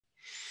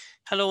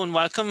Hello and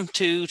welcome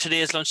to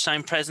today's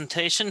lunchtime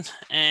presentation.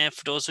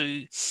 For those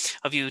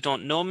of you who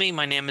don't know me,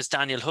 my name is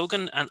Daniel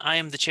Hogan and I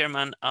am the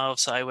chairman of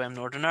CIWEM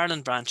Northern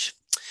Ireland branch.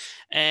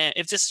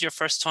 If this is your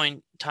first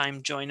time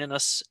joining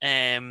us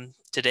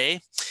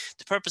today,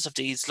 the purpose of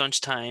these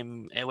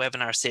lunchtime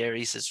webinar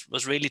series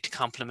was really to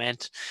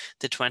complement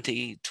the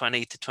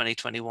 2020 to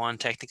 2021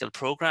 technical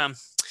programme.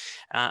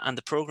 And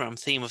the programme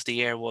theme of the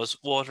year was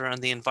Water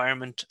and the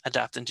Environment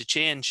Adapting to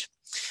Change.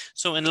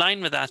 So in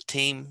line with that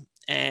theme,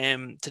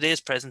 today's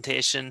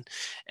presentation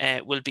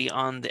will be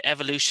on the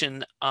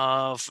evolution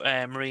of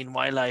marine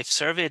wildlife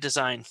survey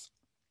design.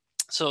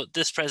 So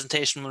this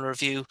presentation will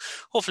review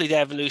hopefully the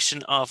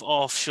evolution of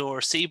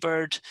offshore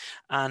seabird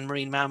and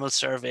marine mammal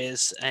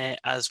surveys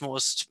as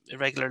most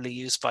regularly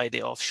used by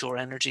the offshore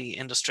energy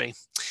industry.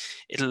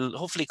 It'll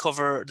hopefully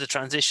cover the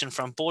transition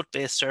from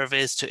boat-based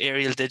surveys to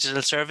aerial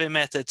digital survey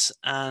methods,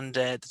 and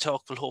the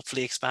talk will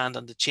hopefully expand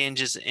on the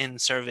changes in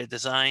survey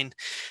design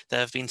that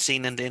have been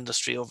seen in the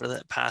industry over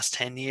the past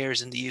 10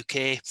 years in the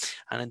UK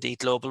and indeed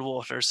global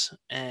waters.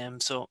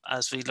 So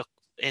as we look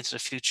into the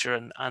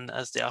future and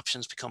as the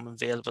options become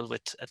available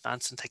with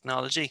advancing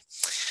technology.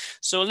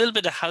 So a little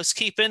bit of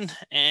housekeeping.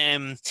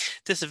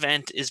 This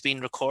event is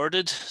being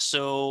recorded,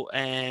 so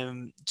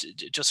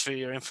just for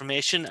your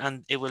information,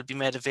 and it will be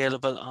made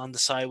available on the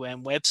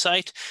CIWEM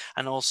website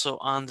and also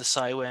on the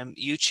CIWEM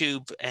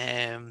YouTube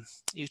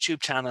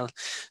channel.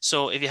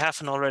 So if you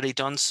haven't already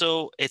done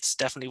so, it's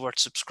definitely worth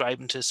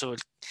subscribing to, so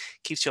it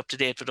keeps you up to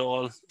date with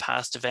all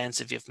past events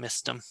if you've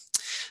missed them.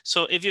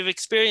 So if you've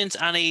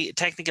experienced any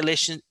technical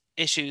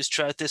issues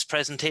throughout this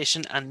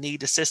presentation and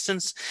need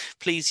assistance,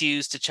 please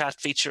use the chat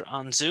feature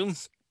on Zoom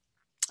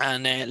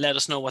and let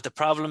us know what the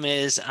problem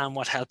is and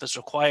what help is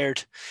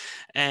required.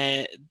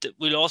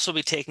 We'll also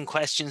be taking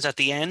questions at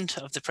the end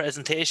of the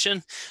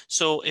presentation.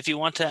 So if you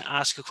want to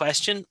ask a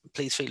question,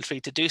 please feel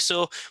free to do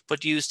so,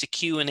 but use the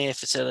Q&A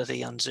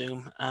facility on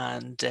Zoom,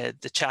 and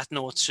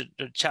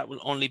the chat will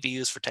only be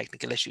used for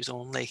technical issues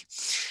only.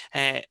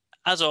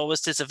 As always,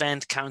 this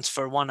event counts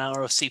for 1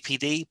 hour of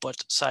CPD,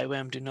 but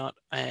CIWEM do not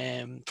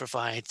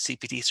provide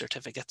CPD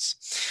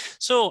certificates.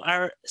 So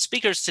our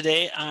speakers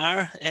today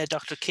are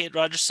Dr. Kate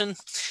Rogerson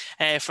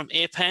from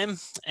APEM.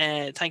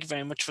 Thank you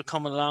very much for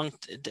coming along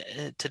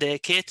today,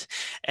 Kate.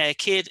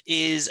 Kate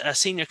is a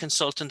senior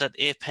consultant at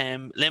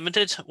APEM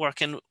Limited,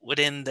 working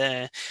within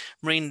the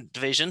Marine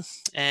Division.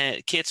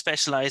 Kate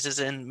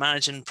specialises in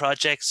managing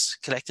projects,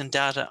 collecting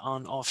data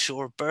on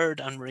offshore bird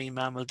and marine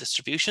mammal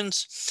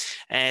distributions.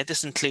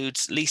 This includes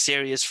lease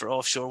areas for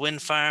offshore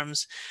wind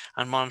farms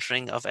and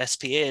monitoring of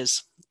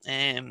SPAs.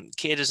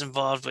 Kate is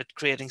involved with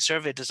creating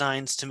survey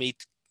designs to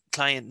meet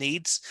client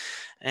needs,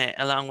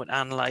 along with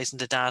analysing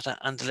the data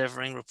and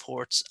delivering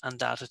reports and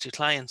data to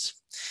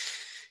clients.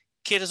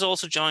 Kate is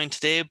also joined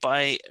today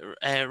by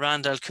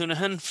Randall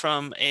Coonahan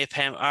from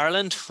APEM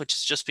Ireland, which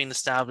has just been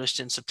established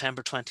in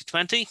September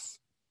 2020.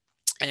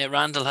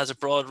 Randall has a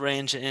broad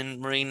range in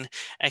marine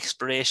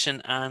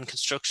exploration and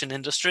construction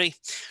industry,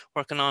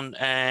 working on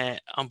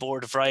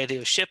board a variety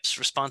of ships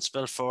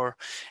responsible for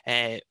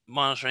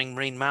monitoring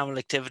marine mammal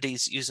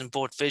activities using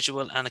both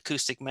visual and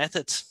acoustic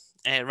methods.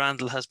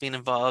 Randall has been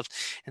involved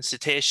in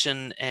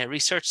cetacean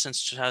research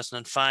since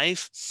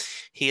 2005.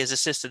 He has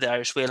assisted the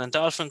Irish Whale and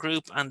Dolphin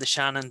Group and the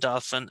Shannon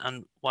Dolphin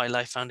and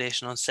Wildlife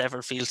Foundation on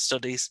several field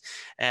studies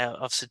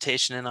of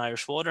cetacean in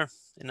Irish waters.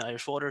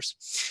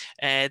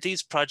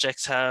 These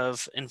projects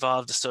have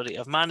involved the study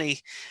of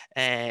many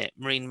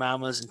marine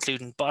mammals,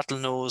 including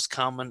bottlenose,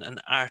 common and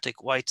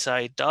Arctic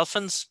white-side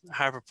dolphins,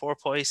 harbour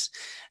porpoise,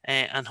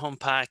 and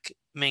humpback,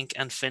 mink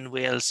and fin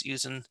whales,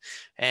 using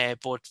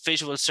both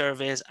visual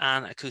surveys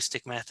and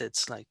acoustic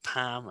methods like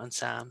PAM and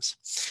SAMS.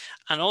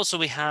 And also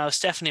we have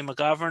Stephanie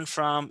McGovern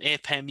from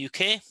APEM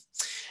UK.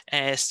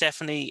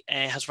 Stephanie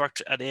has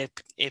worked at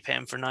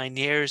APEM for 9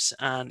 years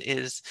and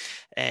is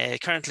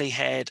currently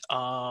head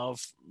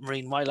of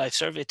Marine Wildlife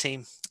Survey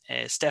Team.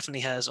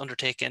 Stephanie has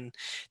undertaken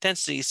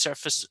density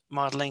surface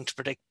modelling to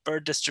predict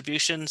bird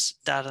distributions,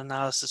 data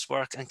analysis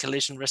work and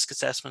collision risk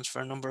assessments for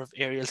a number of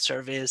aerial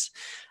surveys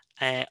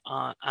and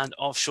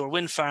offshore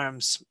wind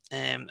farms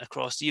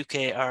across the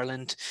UK,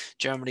 Ireland,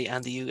 Germany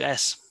and the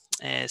US.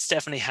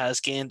 Stephanie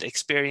has gained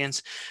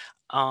experience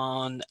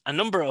on a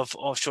number of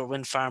offshore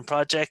wind farm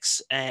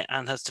projects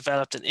and has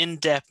developed an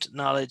in-depth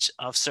knowledge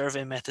of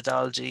survey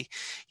methodology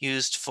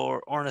used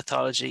for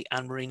ornithology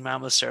and marine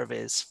mammal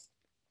surveys.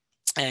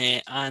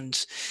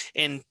 And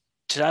in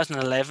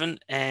 2011,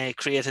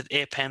 created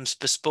APEM's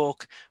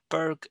bespoke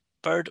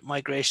bird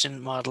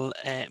migration model,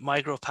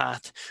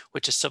 MigroPath,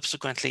 which is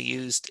subsequently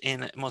used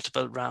in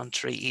multiple round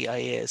 3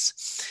 EIAs.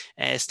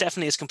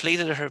 Stephanie has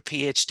completed her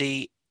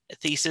PhD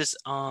thesis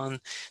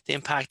on the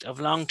impact of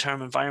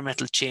long-term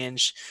environmental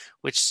change,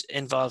 which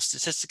involves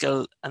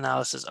statistical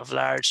analysis of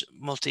large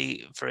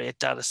multivariate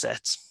data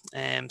sets.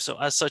 So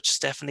as such,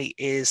 Stephanie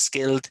is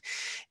skilled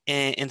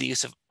in the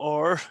use of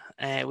OR,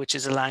 which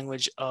is a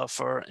language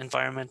for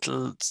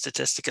environmental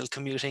statistical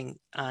computing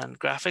and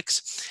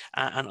graphics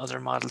and other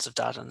models of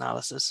data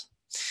analysis.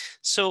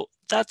 So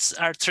that's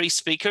our three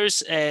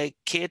speakers.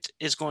 Kate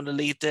is going to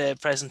lead the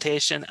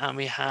presentation, and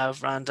we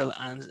have Randall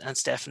and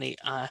Stephanie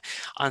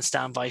on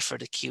standby for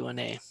the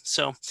Q&A.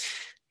 So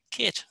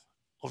Kate,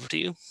 over to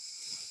you.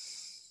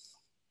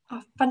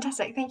 Oh,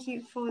 fantastic. Thank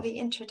you for the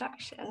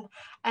introduction.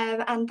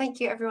 And thank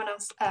you everyone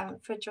else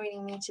for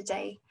joining me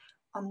today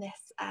on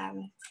this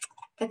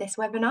for this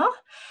webinar.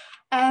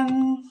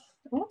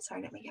 Oh,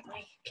 sorry, let me get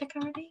my clicker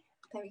ready.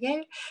 There we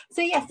go.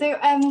 So yeah,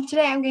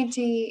 today I'm going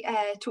to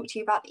talk to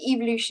you about the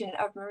evolution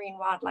of marine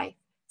wildlife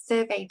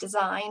survey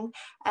design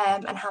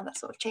and how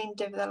that's sort of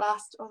changed over the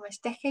last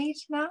almost decade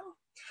now.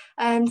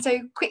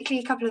 So quickly,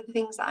 a couple of the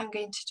things that I'm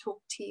going to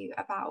talk to you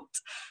about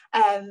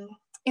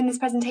in this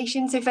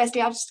presentation. So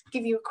firstly, I'll just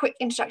give you a quick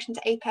introduction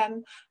to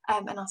APEM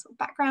and our sort of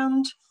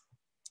background.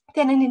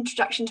 Then an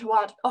introduction to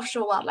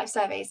offshore wildlife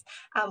surveys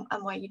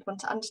and why you'd want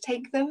to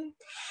undertake them.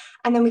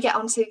 And then we get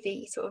onto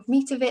the sort of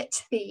meat of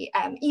it, the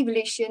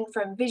evolution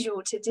from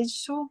visual to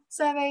digital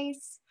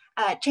surveys,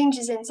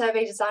 changes in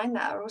survey design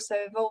that are also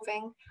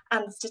evolving,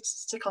 and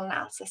statistical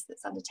analysis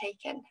that's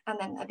undertaken. And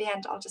then at the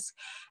end, I'll just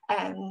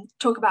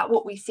talk about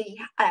what we see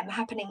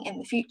happening in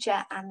the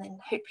future, and then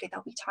hopefully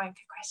there'll be time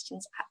for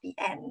questions at the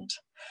end.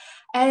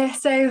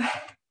 So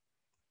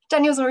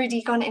Daniel's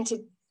already gone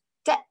into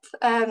depth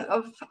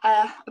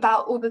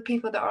about all the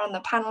people that are on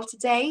the panel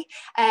today.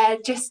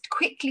 Just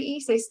quickly,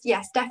 so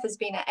yeah, Steph has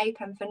been at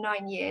APEM for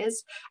 9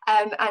 years,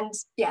 and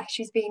yeah,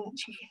 she's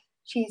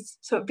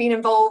sort of been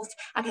involved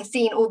and has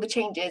seen all the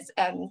changes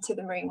to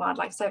the marine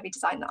wildlife survey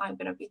design that I'm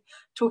going to be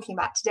talking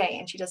about today,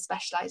 and she does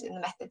specialise in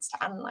the methods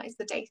to analyse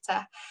the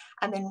data.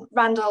 And then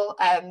Randall,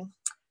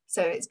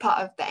 so it's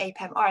part of the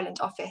APEM Ireland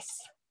office,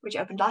 which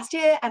opened last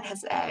year and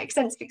has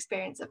extensive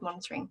experience of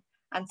monitoring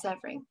and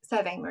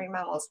surveying marine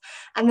mammals.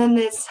 And then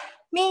there's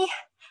me,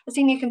 a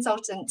senior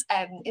consultant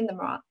in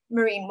the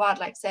Marine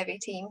Wildlife Survey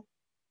team,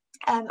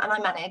 and I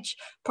manage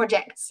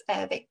projects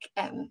that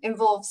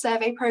involve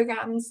survey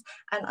programs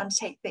and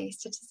undertake the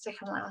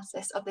statistical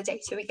analysis of the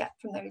data we get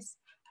from those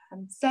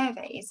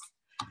surveys.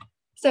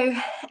 So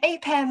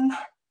APEM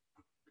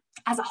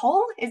as a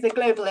whole is a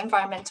global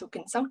environmental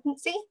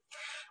consultancy.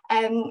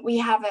 We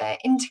have an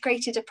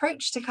integrated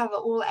approach to cover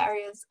all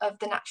areas of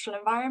the natural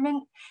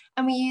environment,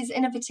 and we use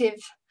innovative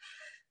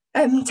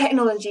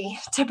technology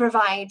to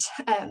provide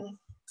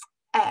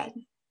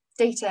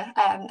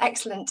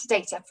excellent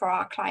data for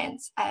our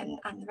clients and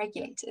the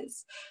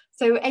regulators.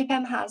 So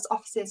APEM has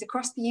offices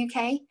across the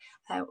UK,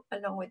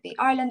 along with the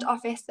Ireland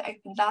office that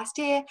opened last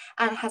year,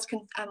 and has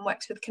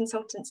works with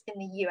consultants in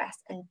the US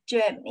and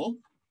Germany.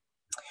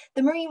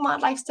 The Marine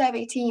Wildlife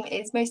Survey team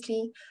is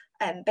mostly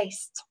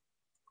based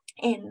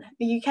in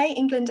the UK,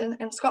 England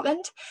and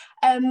Scotland,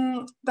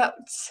 but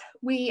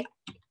we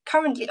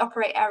currently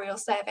operate aerial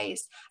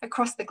surveys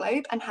across the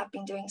globe and have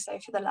been doing so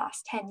for the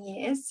last 10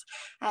 years.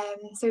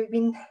 So we've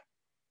been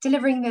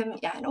delivering them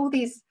in all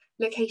these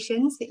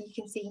locations that you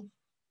can see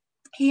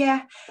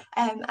here,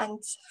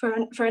 and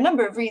for a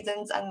number of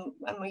reasons, and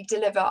we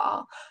deliver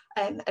our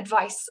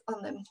advice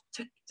on them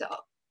to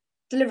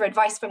deliver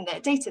advice from the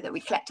data that we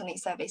collect on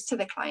these surveys to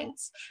the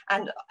clients,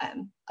 and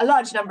a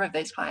large number of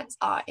those clients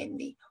are in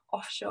the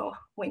offshore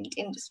wind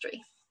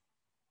industry.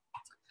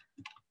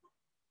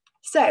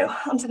 So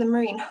onto the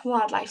marine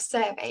wildlife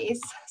surveys.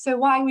 So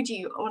why would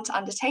you want to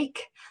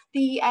undertake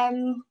the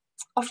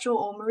offshore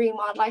or marine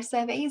wildlife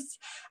surveys?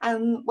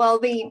 Well,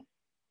 the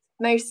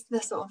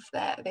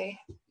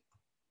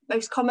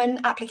most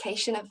common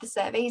application of the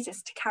surveys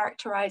is to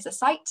characterize a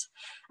site.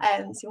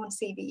 So you want to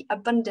see the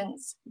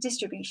abundance,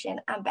 distribution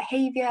and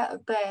behavior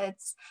of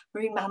birds,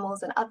 marine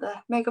mammals and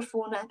other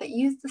megafauna that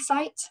use the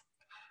site.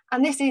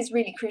 And this is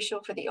really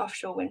crucial for the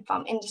offshore wind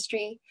farm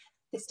industry.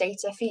 This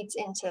data feeds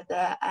into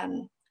the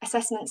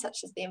assessments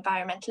such as the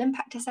environmental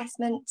impact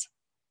assessment.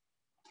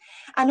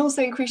 And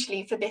also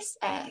crucially for this,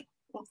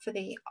 for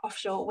the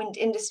offshore wind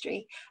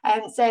industry,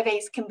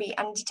 surveys can be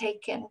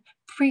undertaken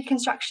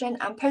pre-construction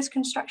and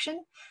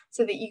post-construction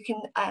so that you can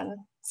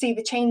see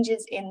the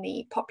changes in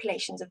the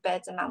populations of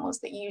birds and mammals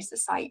that use the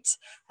site,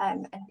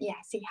 and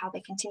see how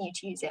they continue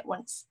to use it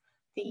once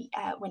the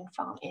wind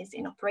farm is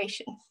in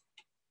operation.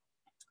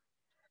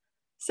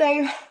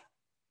 So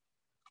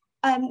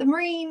the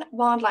marine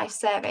wildlife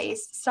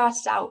surveys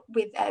started out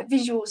with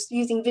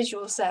using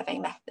visual survey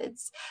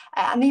methods,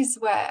 and these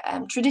were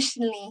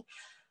traditionally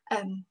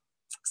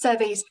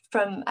surveys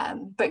from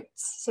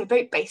boats, so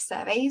boat-based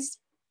surveys.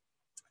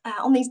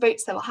 On these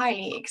boats, there were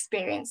highly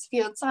experienced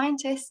field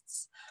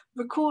scientists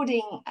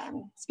recording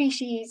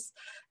species,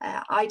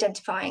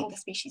 identifying the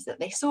species that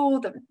they saw,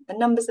 the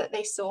numbers that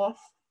they saw.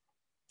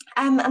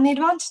 And the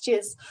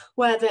advantages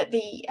were that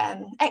the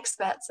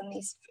experts and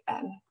these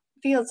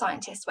field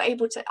scientists were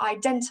able to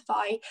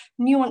identify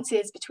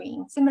nuances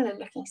between similar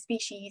looking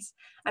species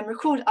and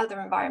record other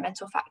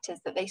environmental factors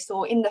that they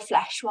saw in the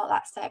flesh while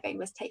that survey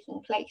was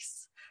taking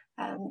place.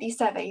 These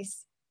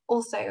surveys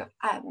also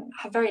have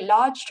very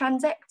large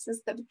transects.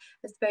 As the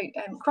boat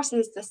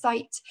crosses the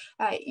site,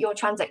 your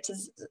transect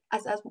is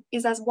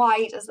as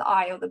wide as the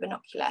eye or the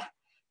binocular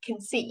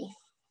can see.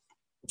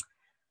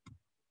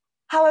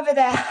 However,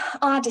 there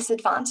are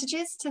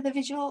disadvantages to the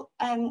visual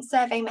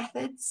survey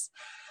methods,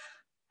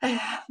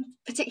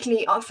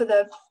 particularly for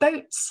the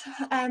boats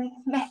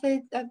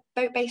method,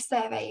 boat-based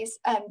surveys.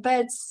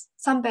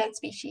 Some bird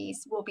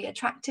species will be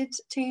attracted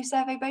to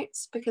survey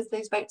boats because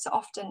those boats are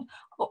often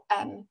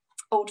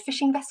old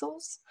fishing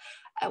vessels,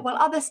 while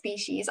other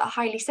species are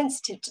highly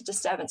sensitive to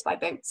disturbance by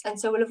boats and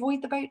so will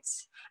avoid the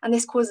boats, and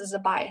this causes a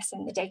bias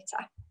in the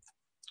data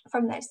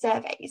from those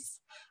surveys.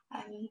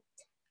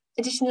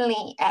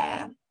 Additionally,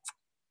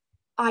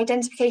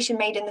 identification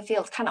made in the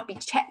field cannot be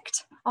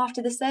checked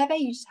after the survey.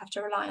 You just have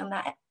to rely on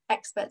that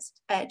expert's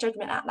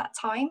judgment at that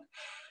time.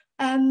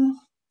 And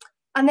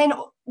then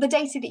the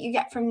data that you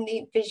get from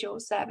the visual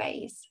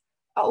surveys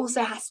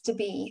also has to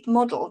be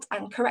modelled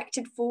and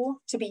corrected for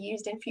to be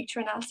used in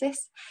future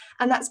analysis.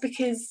 And that's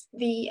because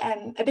the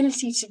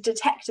ability to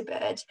detect a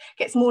bird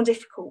gets more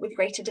difficult with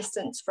greater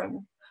distance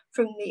from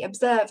the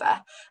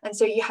observer. And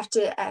so you have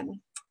to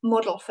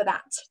model for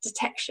that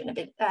detection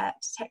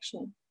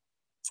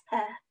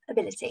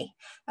ability.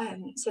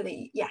 So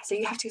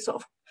you have to sort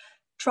of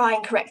try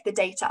and correct the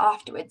data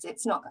afterwards.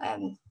 It's not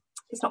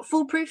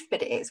foolproof,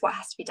 but it is what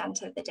has to be done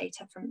to the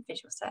data from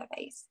visual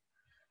surveys.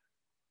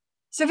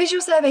 So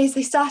visual surveys,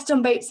 they started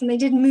on boats and they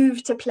did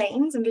move to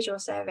planes, and visual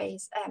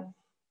surveys,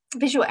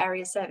 visual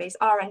area surveys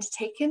are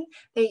undertaken.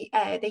 They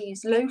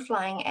use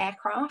low-flying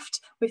aircraft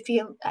with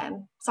field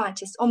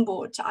scientists on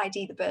board to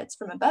ID the birds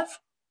from above.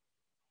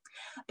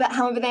 But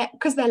however,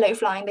 because they're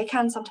low-flying, they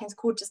can sometimes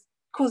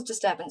cause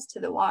disturbance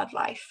to the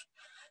wildlife.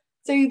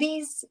 So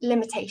these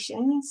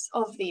limitations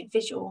of the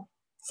visual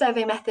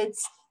survey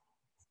methods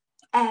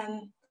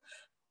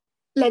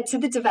led to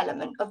the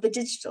development of the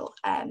digital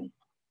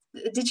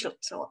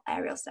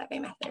aerial survey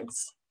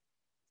methods.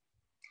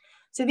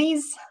 So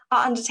these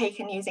are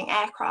undertaken using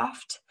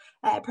aircraft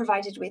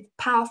provided with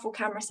powerful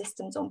camera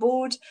systems on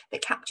board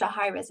that capture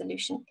high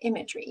resolution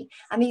imagery.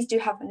 And these do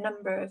have a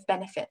number of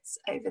benefits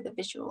over the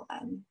visual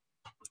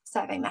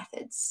survey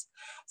methods.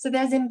 So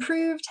there's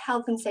improved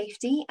health and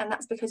safety, and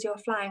that's because you're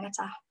flying at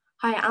a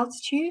higher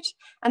altitude.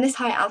 And this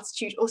higher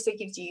altitude also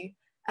gives you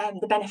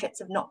the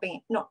benefits of not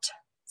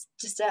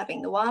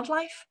disturbing the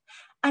wildlife.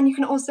 And you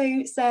can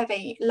also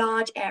survey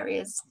large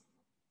areas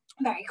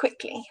very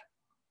quickly.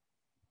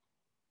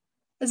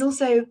 There's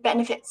also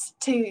benefits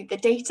to the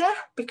data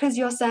because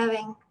you're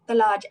surveying the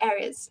large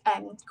areas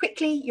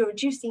quickly, you're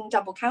reducing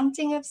double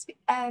counting of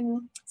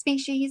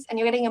species, and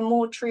you're getting a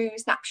more true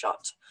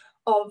snapshot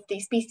of the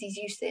species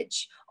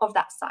usage of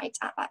that site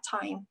at that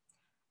time.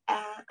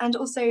 And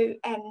also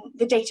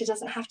the data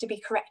doesn't have to be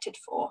corrected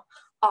for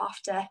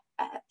after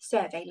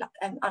survey,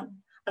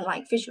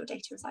 unlike visual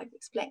data, as I've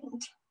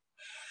explained.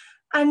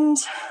 And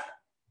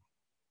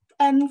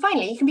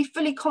finally, you can be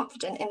fully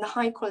confident in the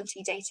high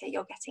quality data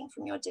you're getting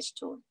from your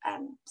digital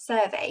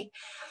survey.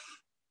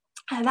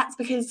 And that's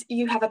because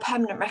you have a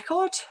permanent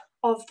record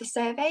of the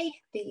survey,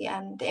 the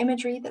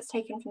imagery that's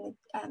taken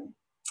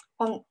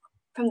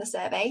from the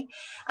survey,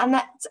 and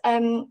that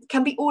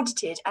can be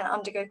audited and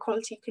undergo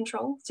quality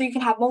control. So you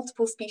can have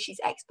multiple species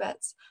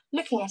experts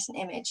looking at an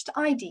image to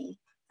ID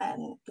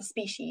the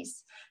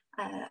species,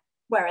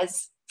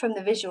 whereas from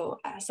the visual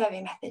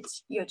survey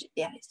methods,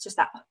 it's just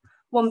that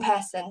one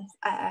person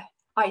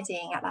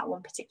IDing at that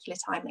one particular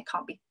time. It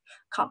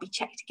can't be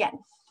checked again.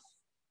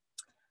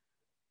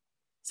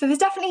 So there's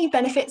definitely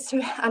benefits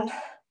to, and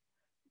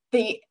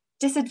the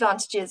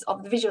disadvantages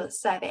of the visual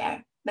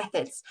survey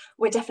methods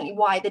were definitely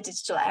why the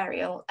digital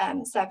aerial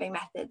survey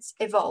methods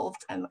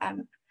evolved and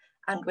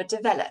were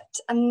developed.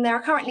 And there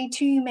are currently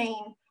two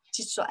main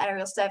digital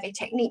aerial survey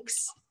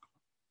techniques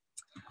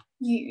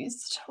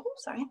used. Oh,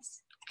 sorry,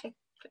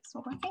 it's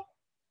not working.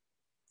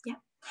 Yeah.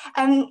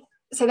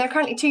 So there are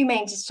currently two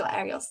main digital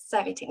aerial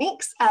survey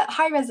techniques,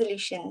 high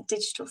resolution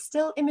digital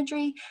still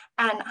imagery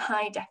and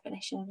high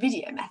definition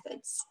video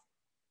methods.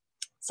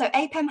 So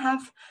APEM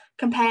have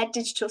compared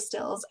digital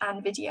stills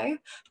and video,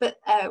 but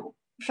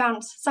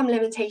found some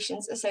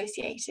limitations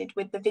associated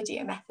with the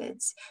video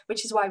methods,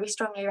 which is why we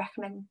strongly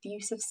recommend the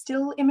use of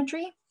still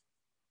imagery.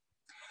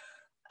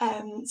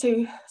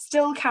 So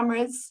still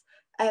cameras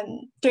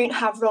don't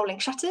have rolling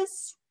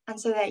shutters, and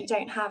so they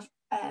don't have,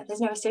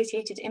 there's no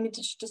associated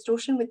image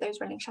distortion with those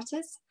rolling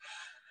shutters.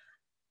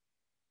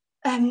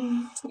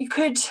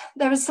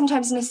 There is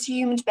sometimes an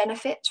assumed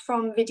benefit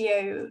from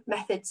video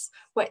methods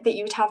that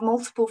you would have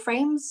multiple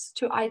frames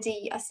to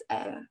ID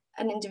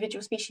an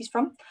individual species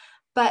from,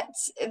 but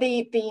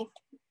the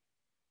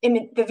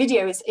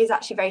video is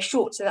actually very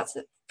short, so that's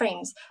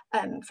frames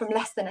from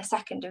less than a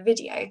second of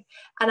video.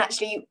 And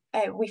actually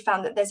we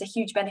found that there's a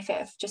huge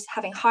benefit of just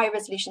having high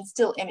resolution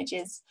still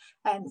images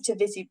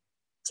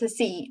to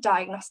see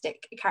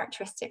diagnostic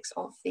characteristics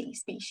of the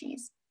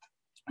species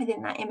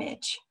within that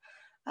image.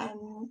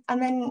 And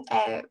then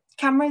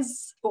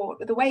cameras, or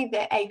the way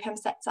that APEM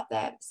sets up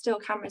their still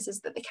cameras is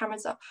that the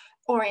cameras are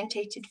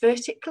orientated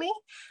vertically,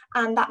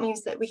 and that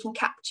means that we can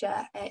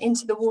capture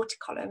into the water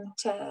column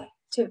to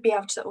be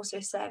able to also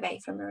survey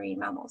for marine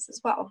mammals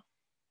as well.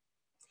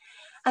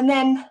 And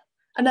then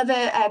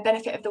another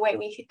benefit of the way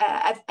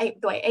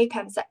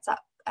APEM sets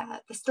up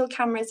the still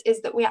cameras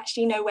is that we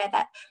actually know where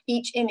that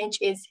each image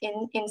is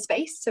in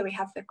space. So we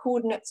have the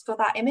coordinates for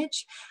that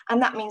image,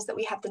 and that means that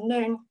we have the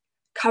known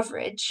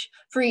coverage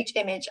for each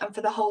image and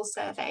for the whole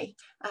survey,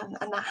 and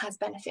that has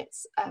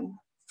benefits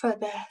for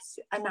the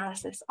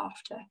analysis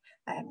after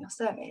your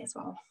survey as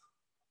well.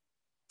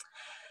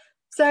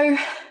 So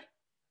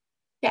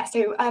yeah,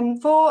 so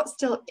for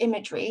still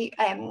imagery,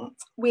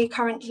 we're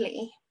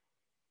currently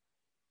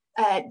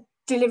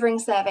delivering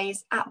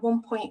surveys at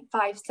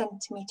 1.5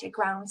 centimetre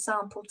ground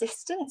sample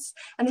distance,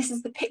 and this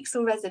is the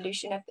pixel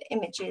resolution of the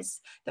images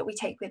that we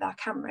take with our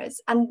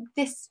cameras. And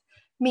this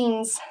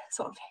means,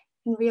 sort of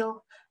in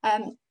real,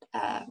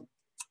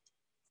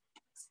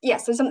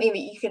 so something that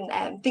you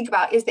can think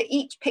about is that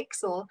each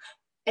pixel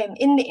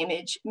in the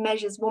image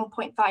measures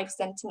 1.5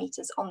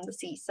 centimetres on the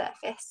sea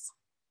surface.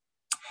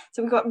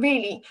 So we've got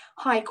really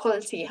high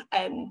quality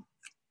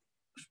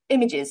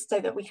images so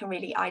that we can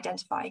really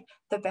identify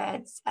the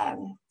birds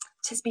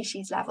to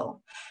species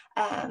level.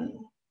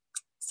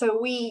 So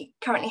we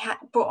currently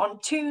brought on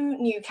 2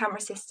 new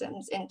camera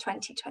systems in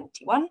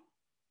 2021.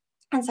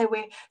 And so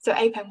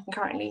APEM can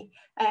currently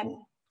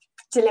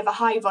deliver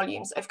high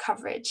volumes of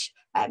coverage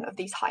of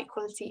these high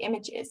quality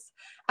images.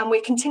 And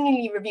we're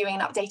continually reviewing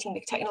and updating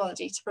the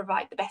technology to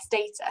provide the best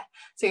data.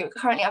 So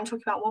currently I'm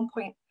talking about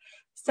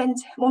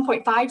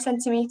 1.5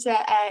 centimetre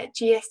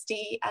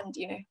GSD, and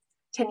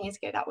 10 years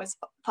ago that was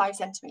 5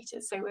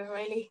 centimetres. So we're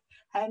really,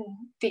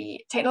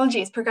 the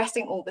technology is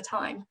progressing all the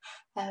time,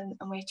 and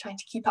we're trying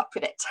to keep up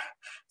with it.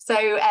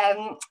 So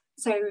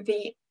so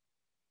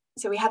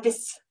we have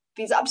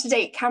these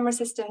up-to-date camera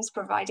systems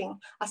providing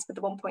us with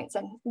the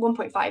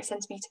 1.5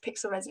 centimetre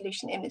pixel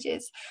resolution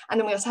images. And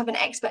then we also have an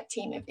expert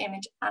team of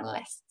image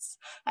analysts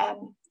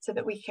so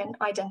that we can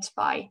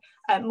identify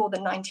more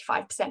than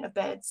 95% of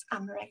birds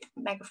and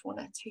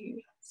megafauna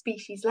to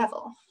species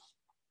level.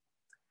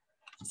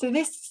 So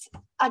this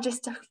are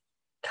just a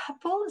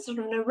couple, sort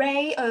of an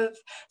array of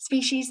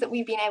species that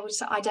we've been able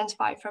to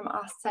identify from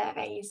our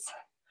surveys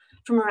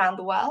from around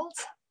the world.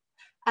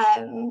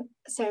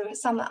 So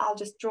some that I'll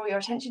just draw your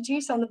attention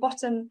to. So on the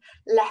bottom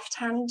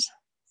left-hand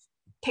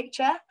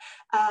picture,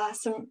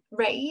 some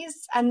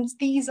rays, and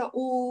these are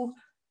all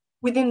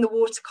within the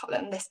water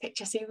column, this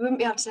picture. So you wouldn't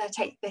be able to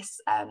take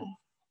this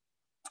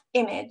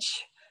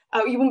image,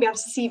 you wouldn't be able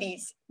to see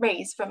these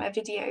rays from a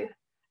video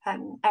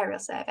aerial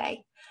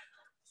survey.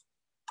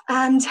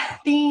 And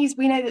we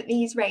know that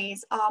these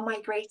rays are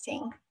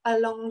migrating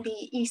along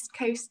the east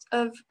coast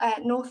of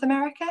North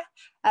America.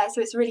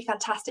 So it's a really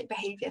fantastic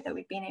behaviour that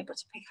we've been able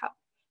to pick up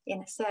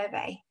in a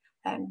survey.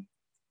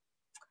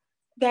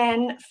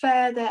 Then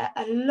further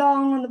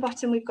along on the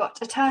bottom, we've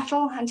got a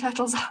turtle, and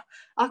turtles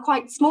are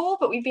quite small,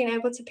 but we've been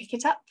able to pick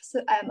it up,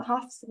 so,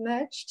 half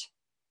submerged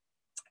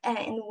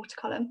in the water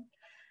column.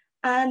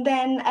 And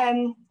then,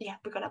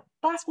 we've got a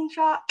basking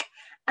shark,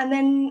 and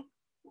then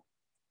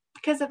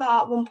because of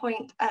our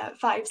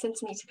 1.5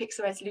 centimetre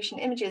pixel resolution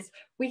images,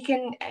 we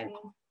can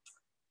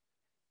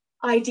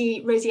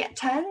ID roseate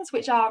terns,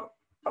 which are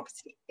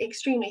obviously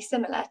extremely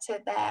similar to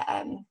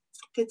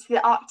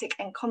the Arctic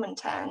and common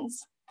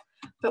terns.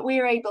 But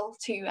we're able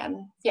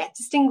to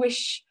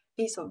distinguish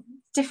these sort of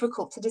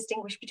difficult to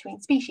distinguish between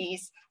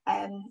species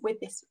with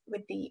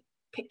the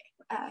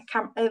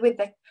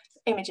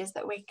images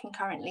that we can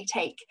currently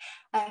take.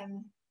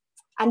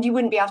 And you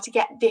wouldn't be able to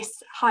get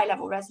this high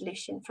level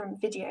resolution from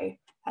video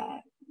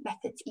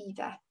methods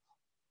either.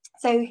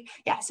 So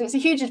it's a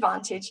huge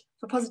advantage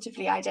for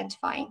positively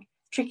identifying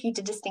tricky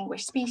to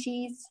distinguish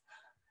species,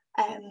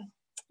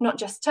 not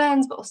just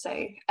terns, but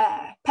also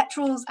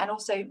petrels, and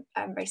also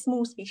very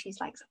small species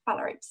like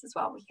phalaropes as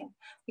well. We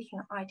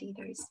can ID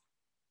those.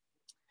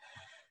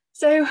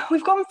 So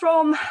we've gone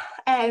from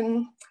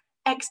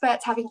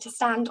experts having to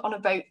stand on a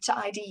boat to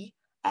ID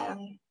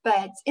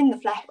birds in the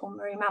flesh, or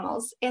marine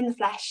mammals in the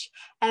flesh,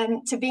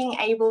 to being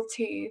able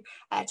to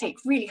take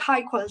really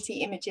high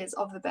quality images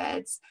of the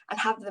birds and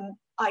have them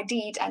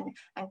ID'd and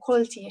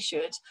quality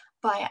assured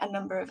by a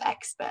number of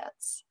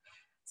experts.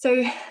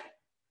 So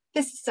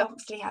this is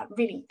obviously a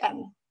really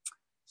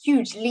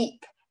huge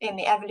leap in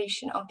the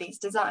evolution of these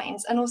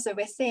designs, and also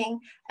we're seeing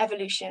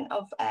evolution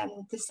of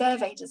the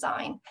survey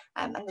design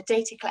and the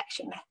data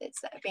collection methods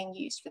that are being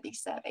used for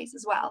these surveys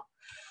as well.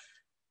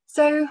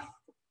 So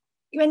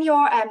when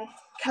you're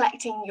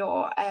collecting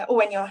your, or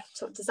when you're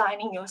sort of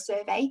designing your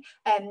survey,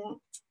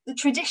 the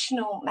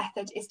traditional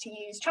method is to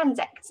use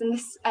transects, and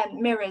this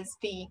mirrors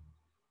the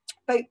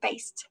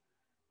boat-based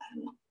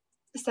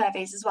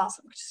surveys as well,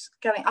 so just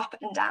going up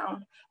and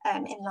down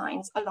in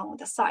lines along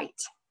the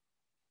site.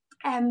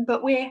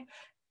 But we're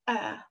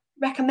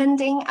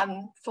recommending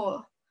and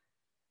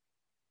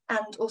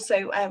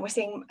also we're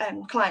seeing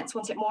clients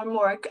want it more and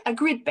more a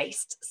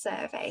grid-based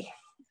survey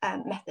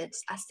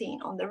methods as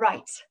seen on the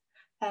right.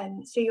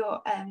 So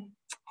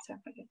if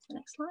I go to the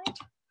next slide.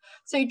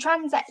 So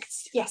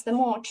transects, yes, they're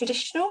more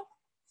traditional,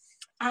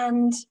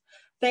 and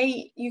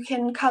you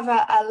can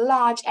cover a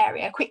large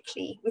area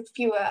quickly with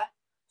fewer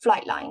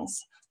flight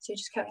lines. So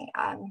just going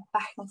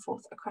back and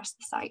forth across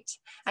the site,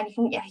 and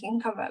you can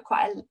cover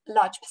quite a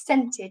large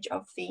percentage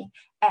of the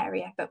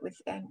area, but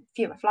with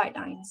fewer flight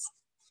lines.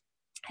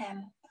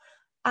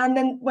 And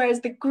then,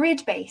 whereas the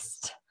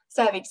grid-based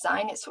survey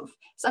design, it's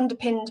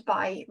underpinned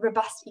by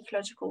robust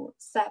ecological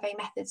survey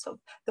methods, of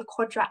the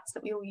quadrats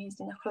that we all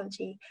used in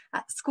ecology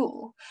at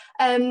school.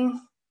 And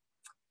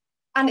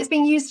it's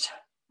being used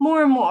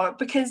more and more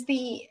because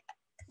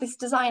this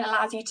design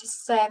allows you to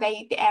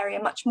survey the area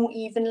much more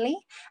evenly,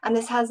 and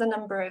this has a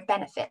number of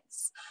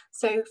benefits.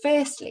 So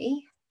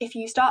firstly, if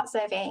you start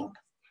surveying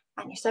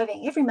and you're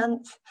surveying every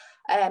month,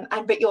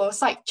 but your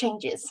site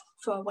changes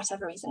for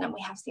whatever reason, and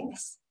we have seen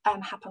this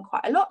happen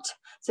quite a lot,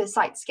 so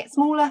sites get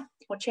smaller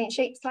or change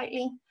shape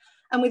slightly.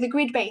 And with a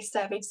grid-based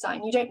survey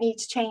design, you don't need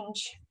to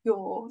change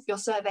your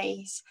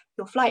surveys,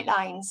 your flight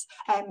lines,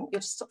 you'll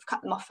just sort of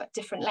cut them off at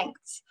different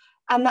lengths.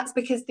 And that's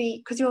because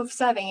you're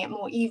surveying it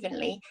more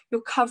evenly,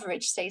 your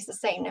coverage stays the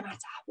same no matter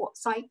what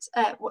size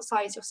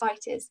your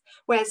site is.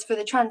 Whereas for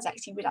the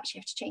transects, you would actually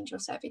have to change your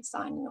survey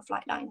design and your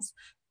flight lines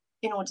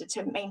in order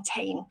to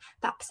maintain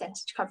that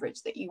percentage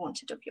coverage that you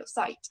wanted of your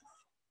site.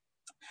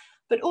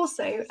 But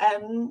also,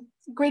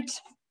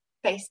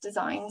 grid-based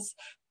designs,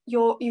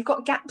 you've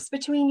got gaps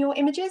between your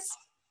images,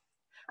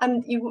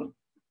 and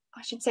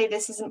I should say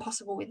this isn't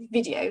possible with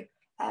video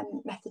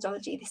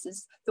methodology. This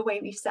is the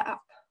way we've set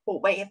up, or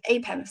way of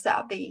APEM have set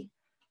up the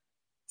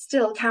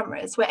still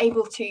cameras. We're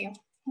able to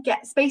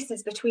get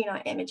spaces between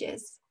our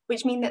images,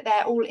 which mean that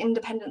they're all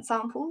independent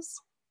samples.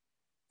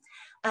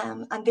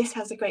 And this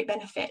has a great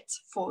benefit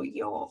for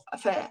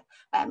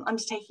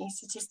undertaking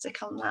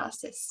statistical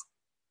analysis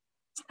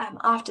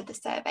after the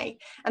survey,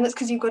 and that's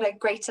because you've got a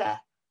greater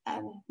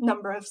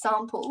number of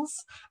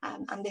samples,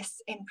 and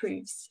this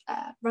improves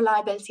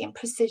reliability and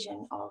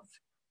precision of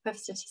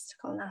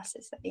statistical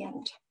analysis at the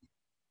end.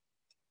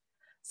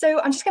 So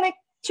I'm just going to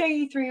show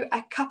you through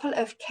a couple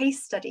of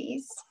case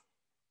studies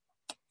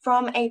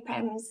from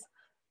APEM's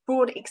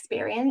broad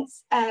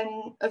experience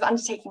of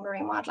undertaking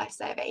marine wildlife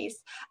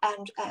surveys,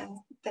 and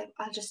they're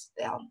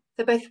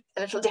both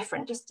a little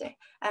different, just to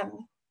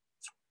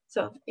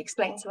sort of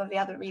explain some of the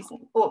other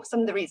reason, or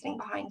some of the reasoning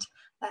behind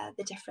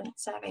the different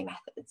survey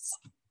methods.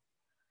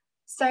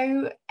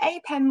 So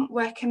APEM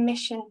were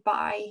commissioned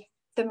by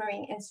the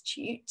Marine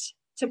Institute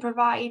to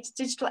provide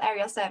digital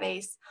aerial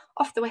surveys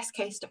off the west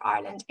coast of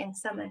Ireland in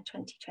summer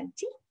 2020.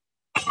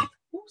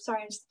 Oh,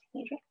 sorry, I'm just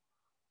taking a drink.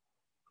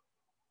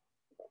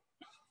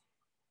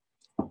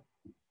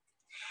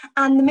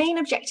 And the main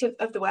objective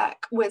of the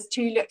work was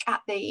to look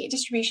at the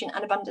distribution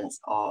and abundance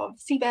of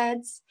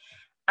seabirds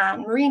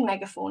and marine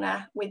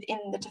megafauna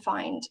within the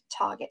defined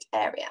target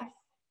area.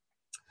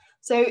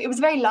 So it was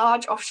a very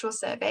large offshore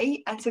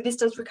survey, and so this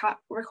does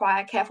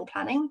require careful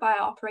planning by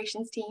our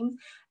operations team.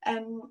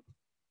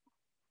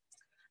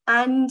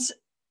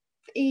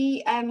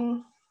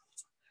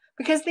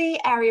 Because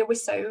the area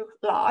was so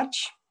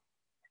large,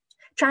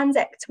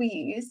 transects were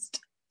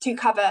used to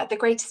cover the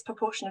greatest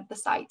proportion of the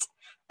site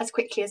as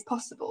quickly as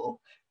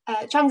possible.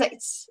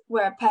 Transects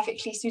were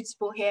perfectly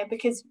suitable here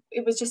because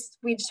we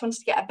just wanted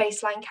to get a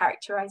baseline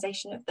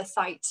characterization of the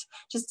site,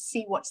 just to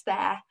see what's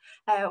there.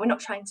 We're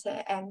not trying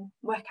to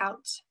work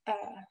out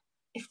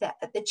if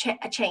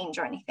a change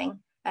or anything.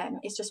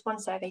 It's just one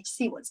survey to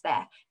see what's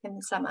there in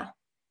the summer.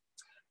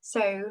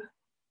 So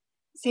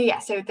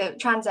the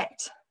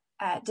transect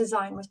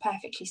design was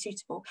perfectly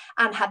suitable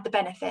and had the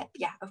benefit,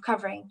 of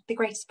covering the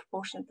greatest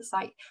proportion of the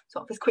site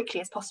sort of as quickly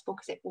as possible,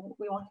 because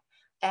we want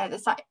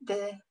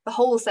the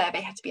whole survey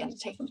had to be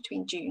undertaken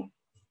between June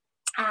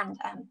and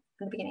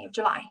the beginning of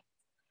July.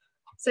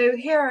 So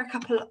here are a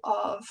couple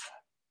of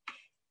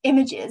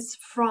images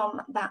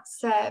from that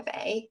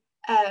survey.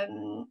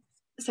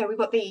 So we've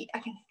got I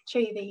can show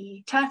you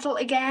the turtle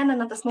again,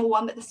 another small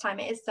one, but this time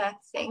it is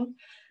surfacing.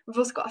 We've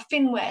also got a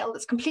fin whale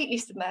that's completely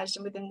submerged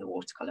and within the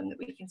water column that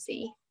we can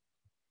see,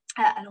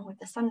 along with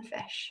the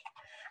sunfish.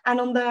 And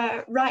on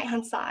the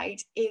right-hand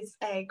side is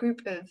a group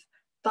of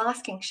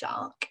basking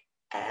shark.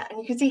 And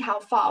you can see how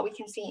far we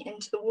can see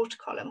into the water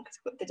column because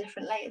we've got the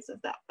different layers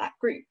of that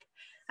group.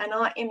 And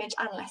our image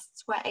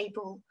analysts were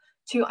able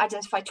to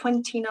identify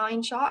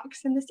 29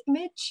 sharks in this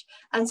image.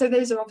 And so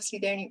those are obviously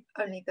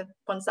only the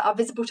ones that are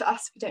visible to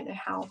us. We don't know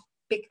how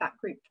big that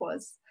group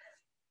was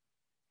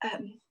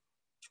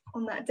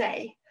on that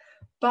day.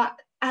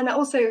 And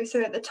also,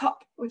 so at the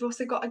top, we've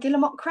also got a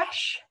guillemot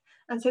creche.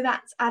 And so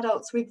that's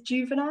adults with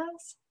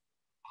juveniles.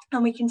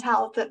 And we can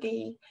tell that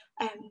the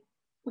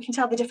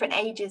different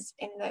ages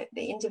in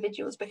the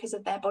individuals because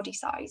of their body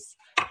size.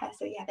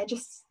 So yeah, they're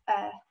just,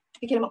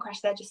 the guillemot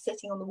creche, they're just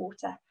sitting on the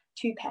water,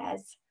 2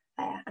 pairs,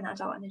 an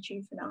adult and a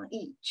juvenile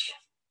each.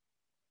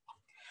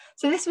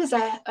 So this was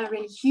a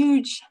really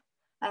huge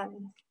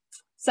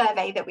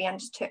survey that we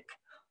undertook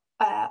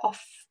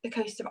off the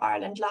coast of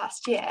Ireland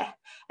last year,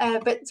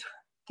 but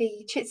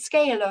the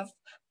scale of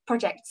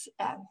projects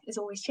is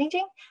always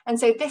changing, and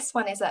so this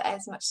one is a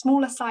much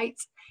smaller site.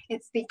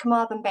 It's the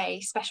Carmarthen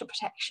Bay Special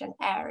Protection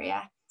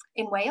Area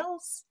in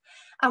Wales,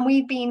 and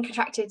we've been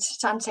contracted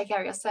to undertake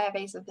aerial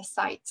surveys of this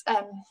site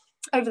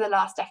over the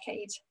last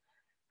decade,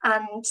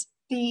 And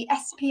the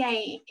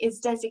SPA is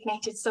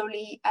designated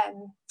solely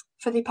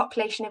for the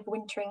population of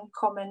wintering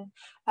common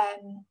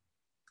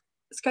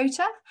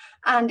scoter,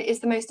 and is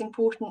the most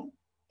important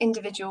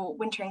individual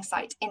wintering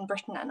site in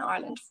Britain and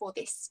Ireland for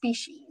this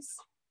species.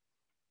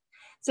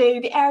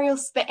 So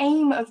the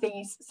aim of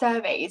these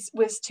surveys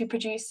was to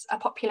produce a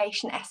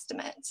population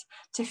estimate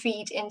to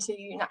feed into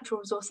Natural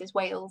Resources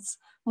Wales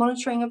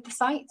monitoring of the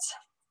site.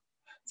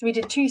 So we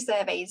did 2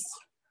 surveys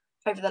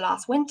over the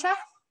last winter.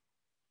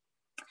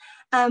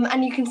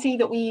 And you can see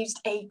that we used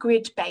a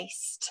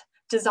grid-based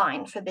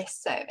design for this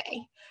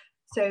survey.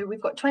 So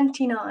we've got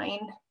 29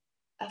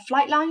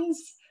 flight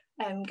lines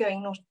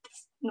going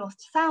north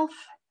to south.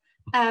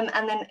 And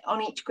then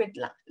on each grid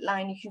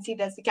line, you can see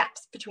there's the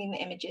gaps between the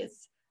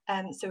images.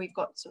 So we've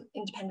got sort of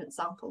independent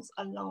samples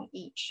along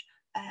each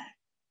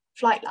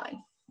flight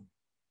line.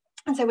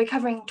 And so we're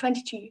covering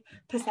 22%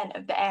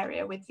 of the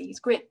area with these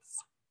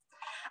grids.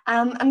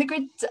 And the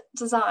grid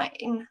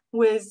design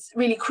was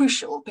really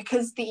crucial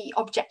because the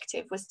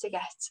objective was to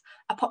get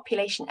a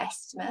population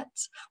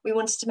estimate. We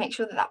wanted to make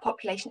sure that that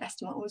population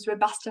estimate was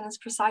robust and as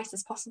precise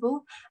as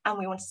possible. And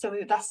we wanted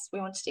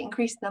to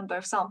increase the number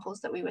of samples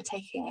that we were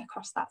taking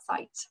across that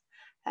site.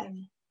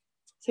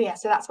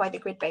 So that's why the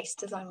grid-based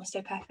design was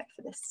so perfect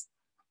for this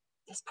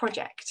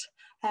project.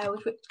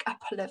 We've got a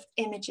couple of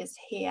images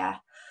here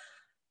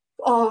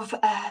of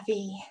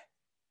the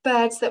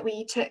birds that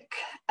we took,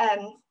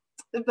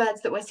 the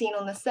birds that were seen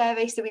on the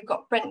survey. So we've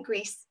got Brent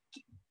geese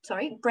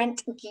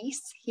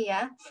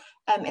here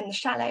in the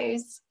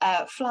shallows,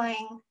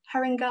 flying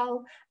herring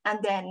gull, and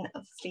then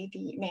obviously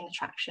the main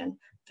attraction,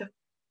 the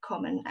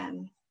common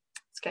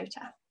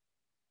scoter.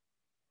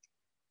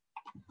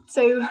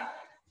 So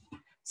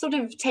sort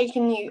of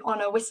taking you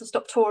on a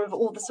whistle-stop tour of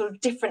all the sort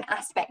of different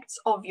aspects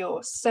of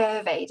your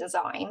survey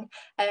design.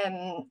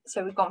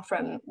 So we've gone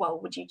from,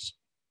 from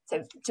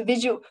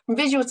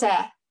visual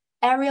to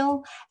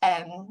aerial.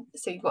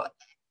 So you've got,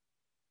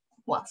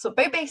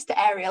 boat-based to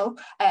aerial,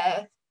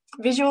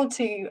 visual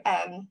to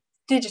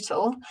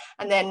digital,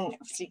 and then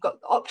obviously you've got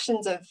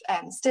options of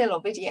still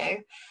or video,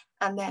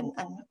 and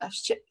I've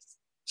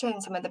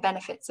shown some of the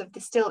benefits of the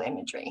still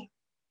imagery.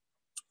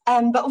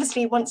 But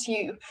obviously once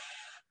you've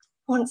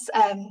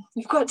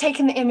got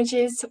taken the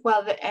images,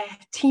 well, the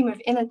team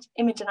of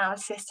image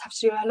analysis have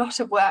to do a lot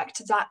of work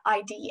to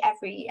ID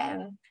every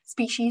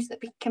species that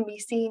can be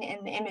seen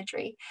in the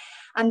imagery.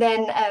 And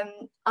then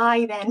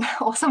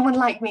or someone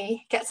like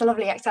me gets a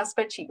lovely Excel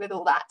spreadsheet with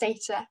all that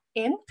data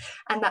in.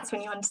 And that's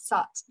when you want to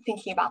start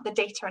thinking about the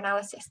data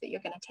analysis that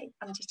you're going to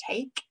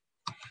undertake.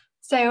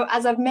 So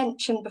as I've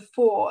mentioned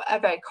before, a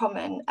very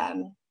common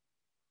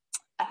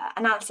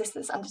analysis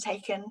that's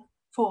undertaken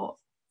from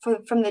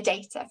the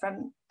data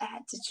from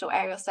digital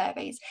aerial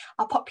surveys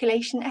are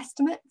population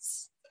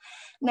estimates.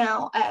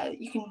 Now,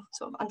 you can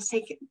sort of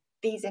undertake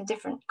these in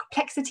different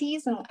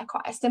complexities, and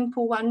quite a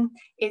simple one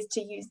is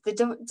to use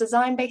the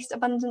design-based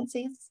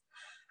abundances.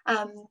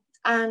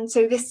 And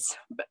so this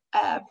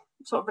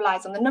sort of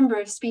relies on the number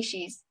of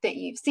species that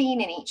you've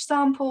seen in each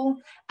sample,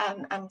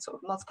 and sort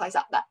of multiplies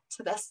up that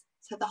to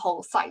the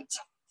whole site.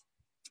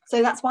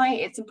 So that's why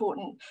it's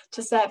important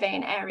to survey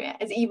an area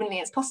as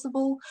evenly as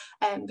possible,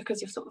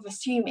 because you're sort of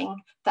assuming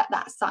that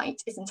that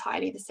site is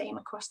entirely the same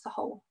across the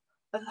whole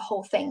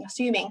thing,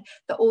 assuming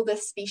that all the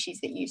species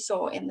that you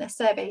saw in the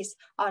surveys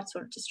are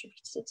sort of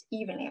distributed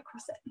evenly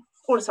across it.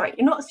 Or sorry,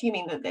 you're not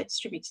assuming that they're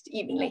distributed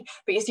evenly,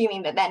 but you're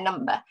assuming that their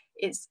number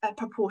is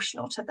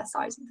proportional to the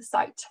size of the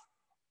site.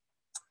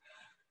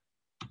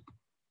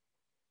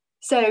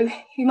 So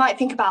you might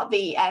think about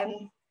the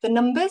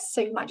numbers,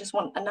 so you might just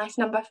want a nice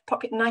number,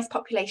 nice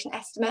population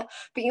estimate,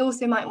 but you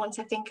also might want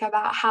to think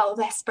about how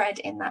they're spread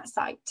in that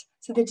site,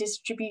 so the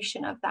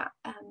distribution of that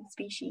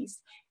species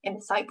in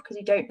the site, because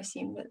you don't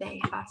assume that they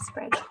are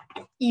spread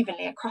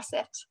evenly across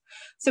it.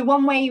 So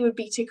one way would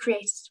be to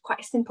create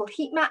quite a simple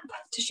heat map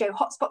to show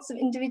hotspots of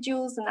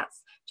individuals, and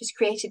that's just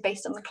created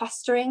based on the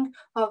clustering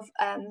of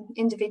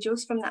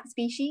individuals from that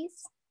species.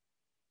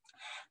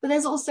 But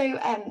there's also,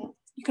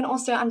 you can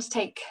also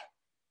undertake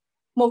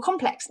more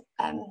complex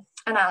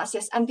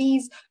analysis, and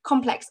these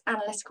complex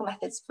analytical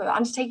methods for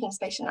undertaking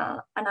spatial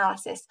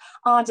analysis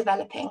are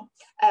developing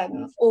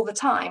all the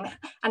time,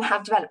 and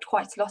have developed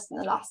quite a lot in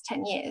the last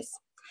 10 years.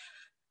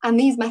 And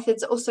these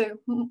methods are also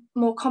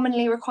more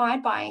commonly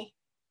required by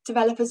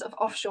developers of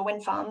offshore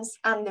wind farms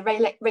and the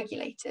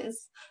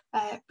regulators,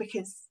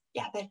 because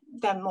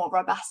they're more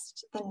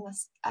robust than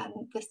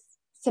the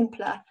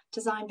simpler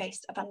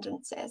design-based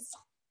abundances.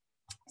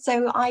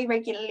 So I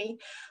regularly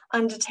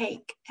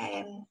undertake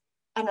an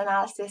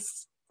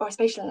analysis or a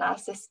spatial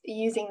analysis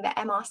using the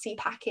MRC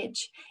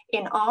package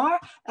in R.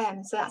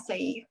 So that's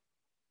a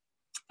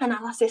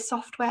analysis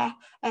software,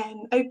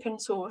 open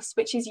source,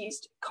 which is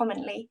used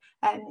commonly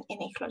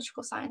in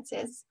ecological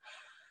sciences.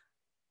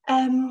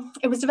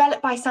 It was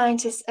developed by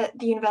scientists at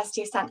the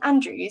University of St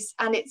Andrews,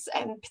 and it's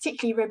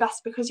particularly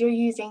robust because you're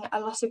using a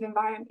lot of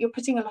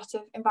putting a lot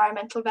of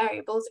environmental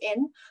variables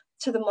in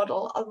to the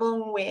model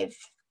along with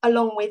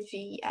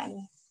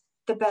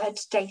the the bird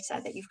data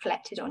that you've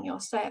collected on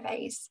your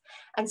surveys.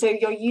 And so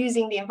you're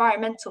using the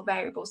environmental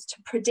variables to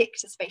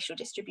predict a spatial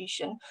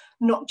distribution,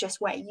 not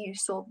just where you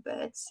saw the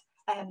birds,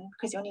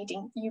 because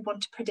you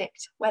want to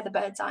predict where the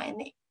birds are in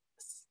the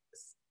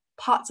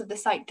parts of the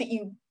site that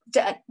you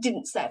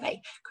didn't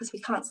survey, because we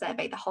can't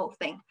survey the whole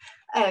thing,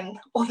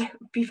 although it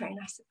would be very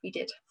nice if we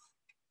did.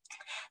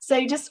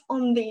 So just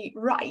on the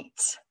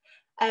right,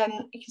 I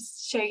can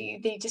show you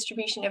the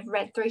distribution of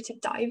red-throated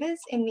divers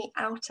in the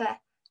outer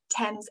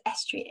Thames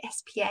Estuary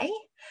SPA.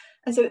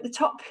 And so at the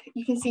top,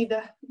 you can see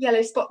the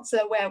yellow spots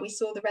are where we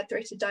saw the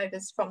red-throated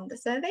divers from the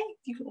survey.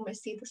 You can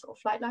almost see the sort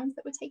of flight lines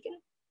that were taken.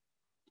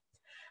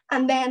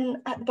 And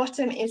then at the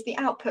bottom is the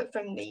output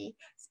from the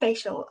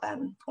spatial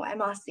or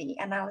MRC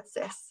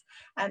analysis.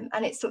 And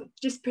it's sort of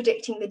just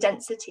predicting the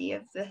density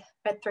of the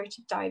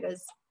red-throated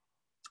divers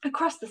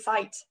across the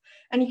site.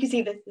 And you can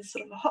see there's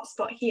sort of a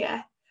hotspot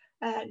here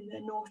in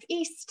the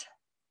northeast.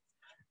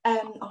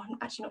 I'm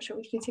actually not sure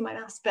if you can see my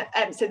mouse, but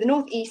so the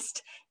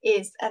northeast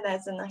is,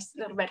 there's a nice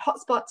little red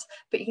hotspot,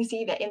 but you can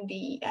see that in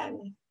the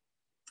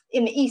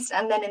east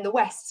and then in the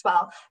west as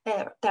well,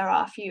 there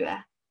are fewer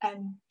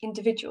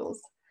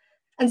individuals.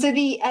 And so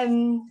the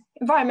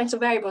environmental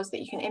variables that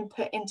you can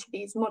input into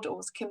these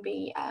models can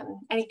be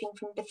anything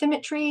from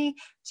bathymetry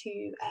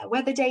to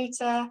weather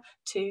data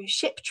to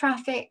ship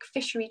traffic,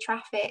 fishery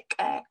traffic,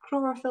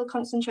 chlorophyll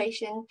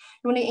concentration.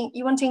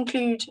 You want to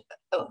include,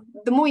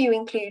 the more you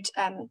include,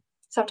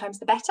 sometimes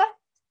the better.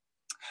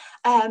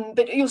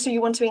 But also you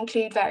want to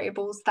include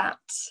variables that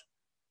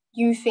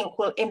you think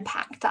will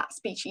impact that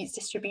species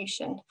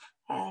distribution.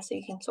 So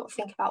you can sort of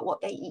think about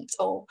what they eat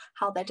or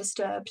how they're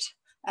disturbed.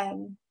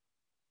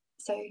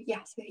 So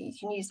yeah, so you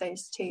can use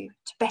those to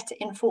better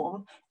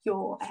inform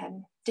your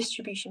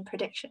distribution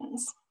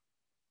predictions.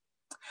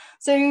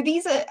 So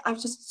these are,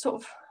 I've just sort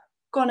of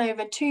gone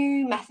over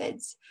two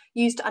methods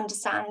used to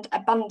understand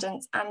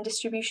abundance and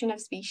distribution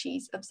of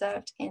species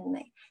observed in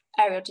the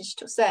aerial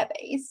digital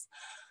surveys.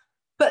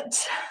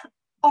 But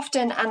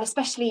often, and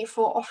especially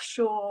for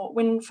offshore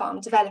wind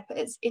farm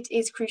developers, it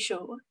is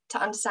crucial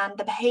to understand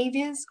the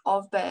behaviours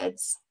of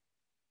birds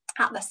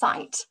at the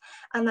site,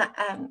 and that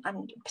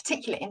and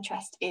particular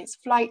interest is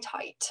flight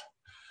height.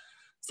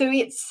 So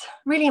it's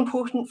really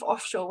important for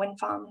offshore wind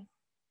farm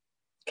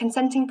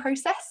consenting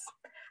process,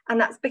 and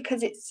that's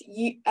because it's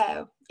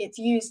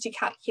used to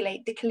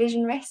calculate the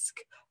collision risk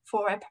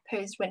for a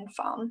proposed wind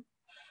farm.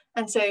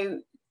 And so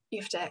you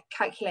have to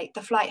calculate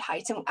the flight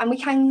height, and we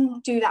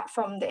can do that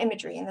from the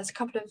imagery, and there's a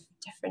couple of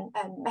different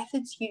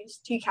methods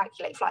used to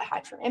calculate flight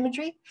height from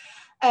imagery.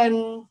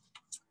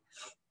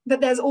 But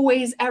there's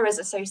always errors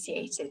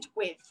associated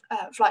with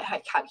flight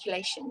height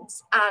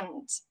calculations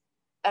and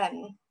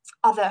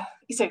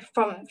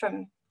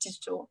from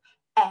digital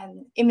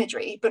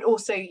imagery, but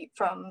also you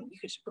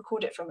could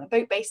record it from a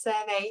boat-based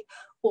survey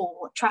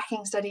or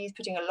tracking studies,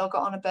 putting a logger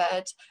on a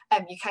bird.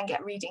 You can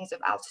get readings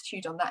of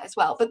altitude on that as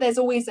well, but there's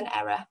always an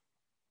error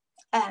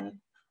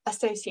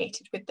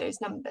associated with those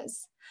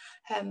numbers.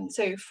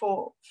 So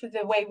for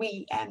the way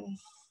we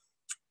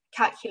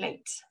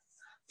calculate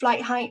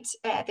flight height,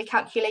 the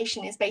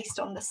calculation is based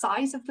on the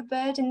size of the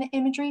bird in the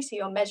imagery. So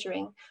you're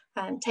measuring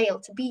tail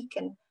to beak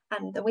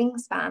and the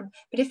wingspan.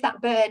 But if that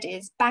bird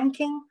is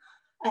banking,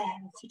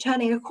 so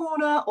turning a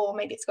corner, or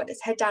maybe it's got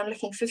its head down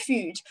looking for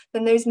food,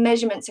 then those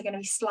measurements are going to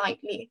be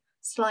slightly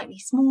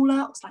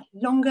smaller or slightly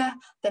longer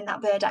than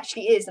that bird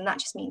actually is. And that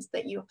just means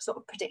that you're sort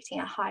of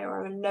predicting a higher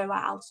or a lower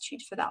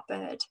altitude for that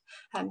bird.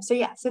 So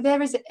yeah, so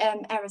there is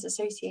errors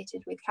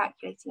associated with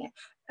calculating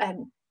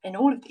it in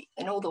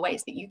all the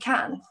ways that you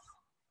can.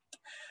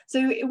 So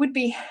it would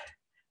be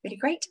really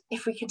great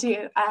if we could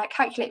do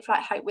calculate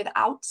flight height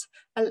without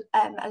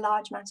a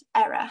large amount of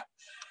error.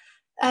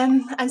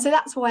 And so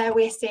that's why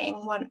we're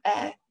seeing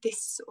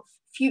this sort of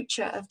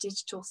future of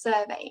digital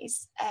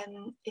surveys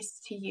is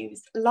to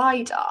use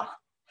LiDAR.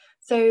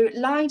 So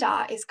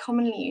LiDAR is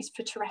commonly used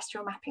for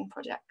terrestrial mapping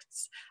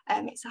projects.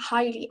 It's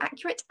highly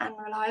accurate and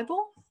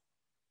reliable,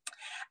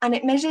 and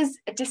it measures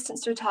a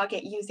distance to a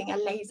target using a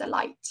laser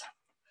light.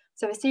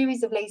 So a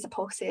series of laser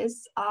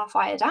pulses are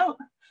fired out,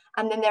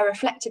 and then they're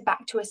reflected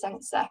back to a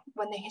sensor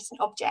when they hit an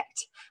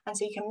object. And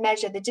so you can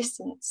measure the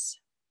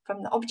distance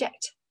from the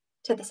object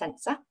to the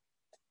sensor.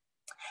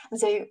 And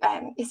so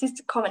this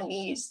is commonly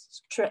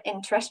used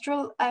in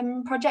terrestrial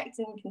projects,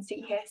 and you can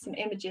see here some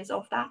images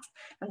of that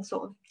and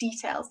sort of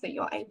details that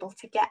you're able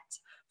to get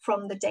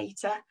from the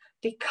data.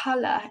 The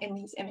colour in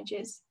these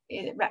images,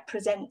 it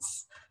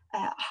represents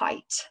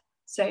height.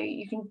 So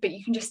you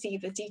can just see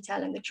the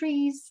detail in the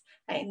trees,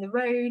 in the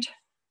road.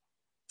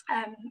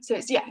 So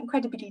it's, yeah,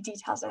 incredibly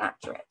detailed and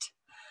accurate.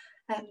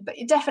 But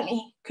it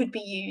definitely could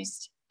be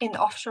used in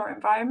offshore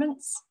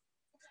environments.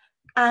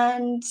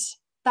 And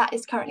that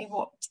is currently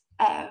what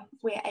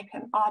we at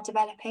APM are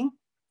developing.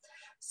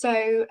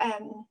 So,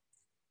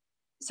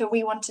 so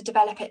we want to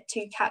develop it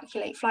to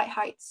calculate flight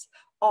heights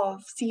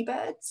of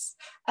seabirds.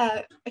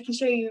 I can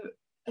show you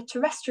a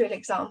terrestrial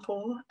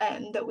example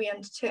that we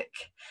undertook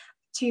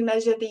to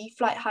measure the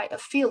flight height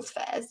of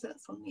fieldfares.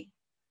 That's on the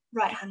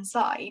right-hand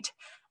side.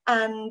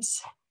 And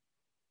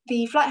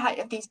the flight height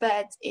of these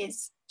birds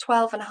is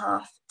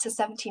 12.5 to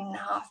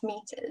 17.5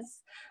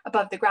 meters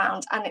above the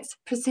ground, and it's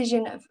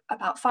precision of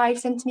about 5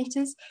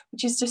 centimeters,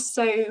 which is just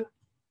so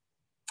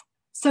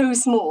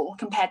small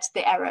compared to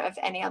the error of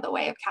any other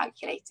way of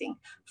calculating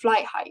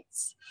flight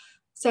heights.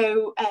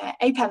 So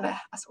APEM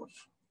are sort of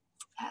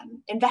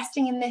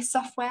investing in this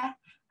software,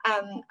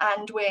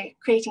 and we're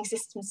creating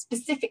systems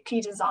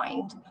specifically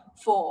designed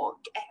for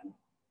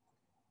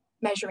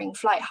measuring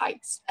flight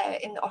heights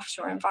in the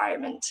offshore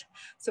environment.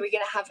 So we're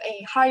going to have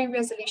a high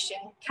resolution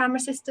camera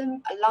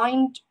system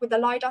aligned with the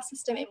LiDAR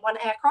system in one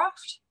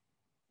aircraft.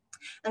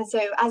 And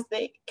so as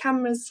the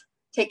cameras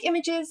take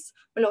images,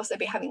 we'll also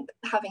be having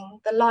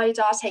the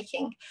LiDAR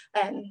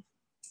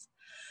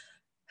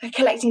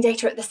collecting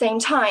data at the same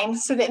time,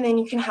 so that then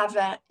you can have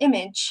an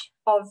image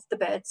of the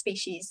bird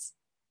species,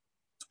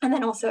 and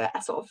then also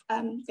a sort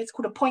of it's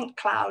called a point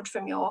cloud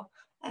from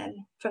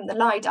the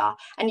LiDAR,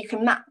 and you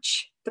can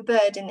match the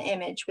bird in the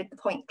image with the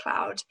point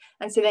cloud.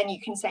 And so then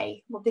you can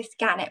say, well, this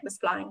gannet was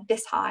flying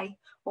this high,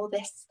 or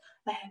this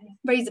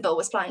razorbill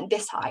was flying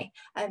this high,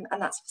 and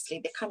that's obviously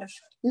the kind of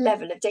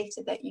level of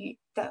data that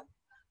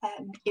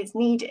is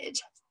needed.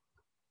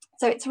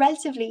 So it's a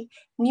relatively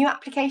new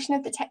application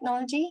of the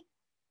technology,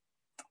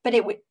 but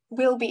it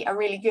will be a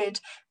really good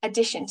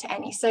addition to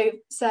any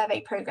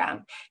survey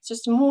program. It's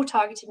just a more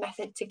targeted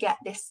method to get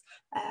this,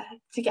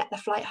 to get the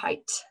flight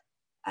height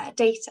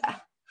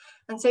data.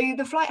 And so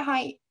the flight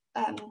height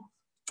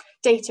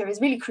data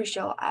is really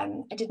crucial. I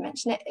did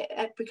mention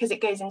it because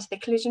it goes into the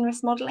collision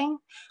risk modelling,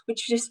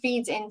 which just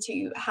feeds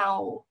into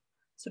how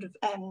sort of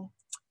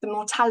the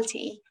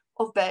mortality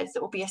of birds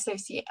that will be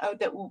associated,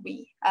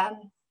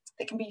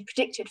 that can be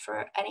predicted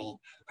for any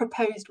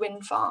proposed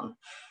wind farm.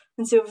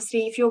 And so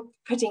obviously, if you're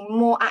putting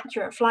more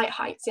accurate flight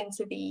heights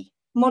into the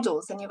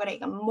models, then you're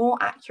getting a more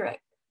accurate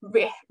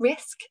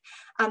risk,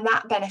 and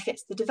that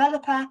benefits the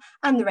developer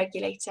and the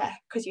regulator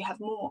because you have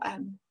more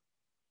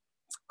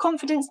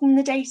confidence in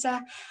the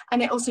data.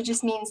 And it also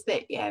just means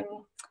that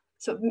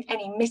sort of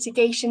any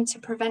mitigation to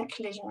prevent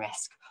collision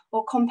risk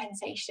or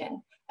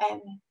compensation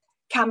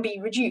can be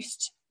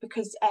reduced,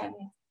 because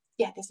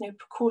there's no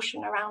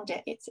precaution around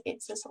it.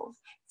 It's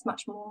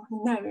much more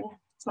known,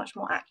 it's much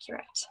more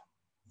accurate.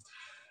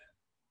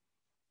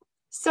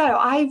 So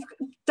I've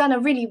done a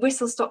really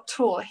whistle-stop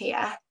tour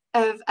here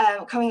of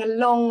coming a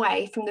long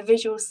way from the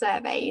visual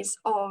surveys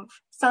of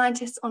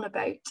scientists on a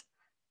boat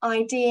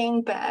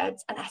IDing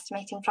birds and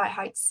estimating flight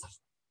heights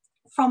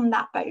from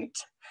that boat,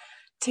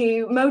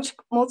 to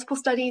multiple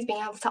studies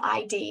being able to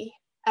ID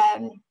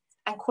and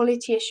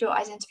quality assure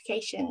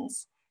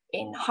identifications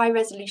in high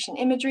resolution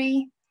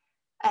imagery.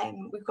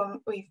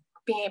 We've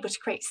been able to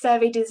create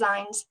survey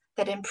designs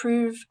that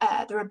improve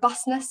the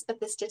robustness of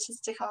the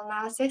statistical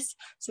analysis,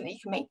 so that you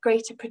can make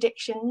greater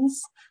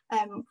predictions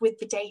with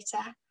the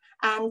data,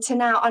 and to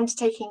now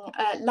undertaking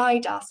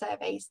LiDAR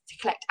surveys to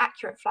collect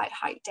accurate flight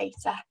height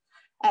data,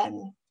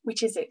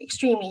 which is an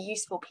extremely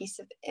useful piece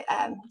of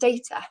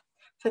data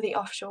for the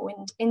offshore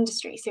wind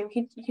industry. So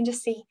you can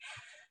just see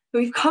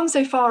we've come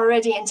so far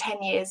already in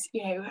 10 years,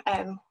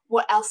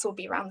 what else will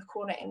be around the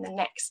corner in the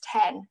next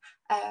 10?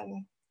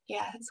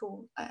 It's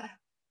all,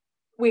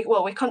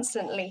 we're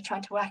constantly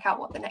trying to work out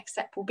what the next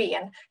step will be,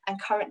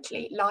 and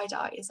currently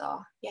LiDAR is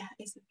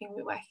the thing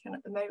we're working on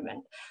at the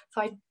moment.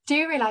 So I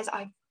do realise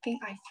I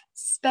think I've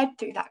sped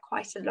through that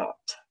quite a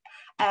lot.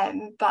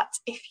 But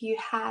if you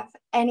have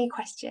any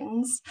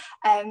questions,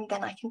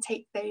 then I can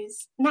take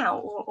those now,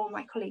 or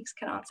my colleagues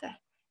can answer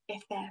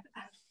if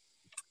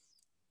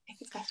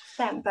it's better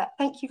for them. But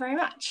thank you very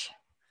much.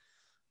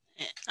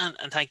 And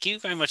thank you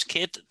very much,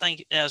 Kate. Thank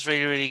you. That was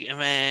really,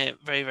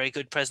 very, very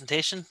good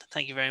presentation.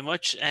 Thank you very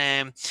much.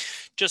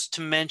 Just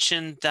to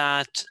mention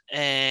that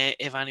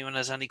if anyone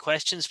has any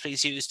questions,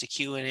 please use the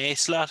Q&A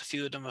slot. A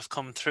few of them have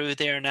come through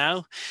there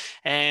now.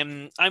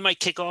 I might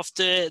kick off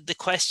the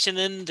question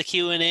in the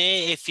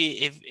Q&A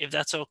if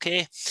that's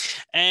okay.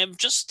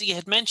 Just you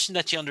had mentioned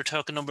that you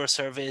undertook a number of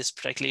surveys,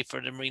 particularly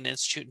for the Marine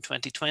Institute in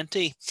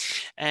 2020.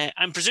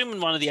 I'm presuming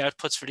one of the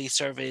outputs for these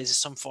surveys is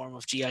some form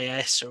of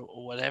GIS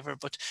or whatever,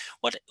 but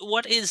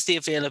what is the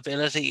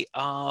availability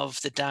of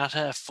the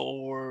data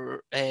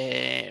for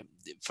the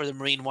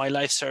marine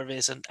wildlife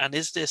surveys, and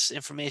is this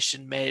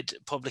information made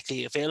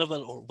publicly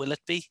available, or will it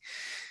be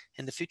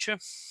in the future?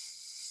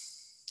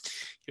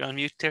 You're on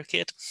mute there,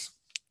 Kate.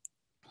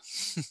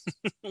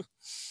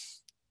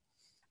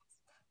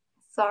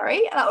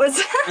 Sorry, that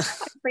was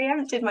I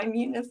preempted my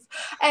muteness.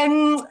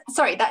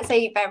 Sorry, that's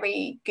a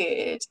very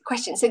good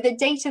question. So the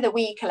data that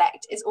we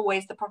collect is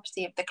always the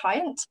property of the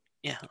client.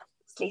 Yeah.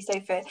 So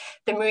for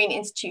the Marine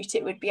Institute,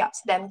 it would be up to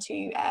them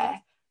to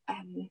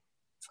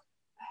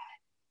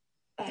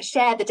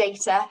share the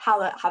data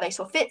how they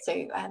saw fit, so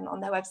on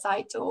their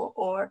website,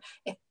 or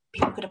if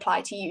people could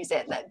apply to use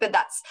it. But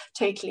that's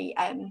totally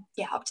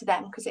up to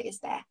them, because it is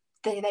they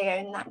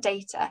own that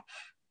data.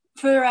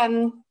 For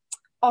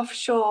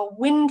offshore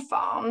wind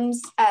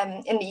farms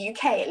in the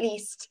UK, at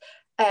least,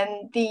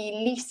 the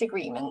lease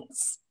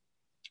agreements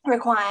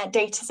require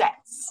data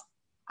sets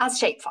as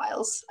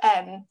shapefiles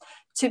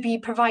to be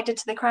provided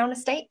to the Crown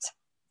Estate.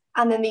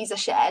 And then these are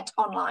shared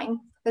online.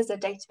 There's a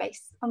database,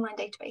 online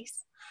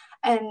database.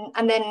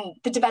 And then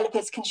the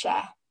developers can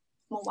share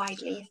more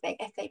widely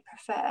if they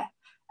prefer.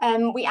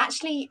 We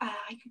actually,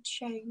 I could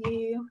show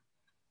you,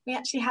 we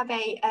actually have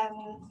a, let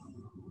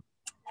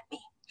me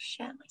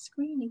share my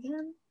screen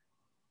again.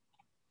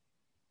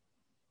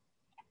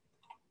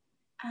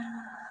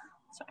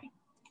 Sorry,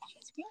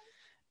 share screen.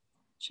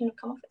 Shouldn't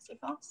have come off it so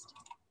fast.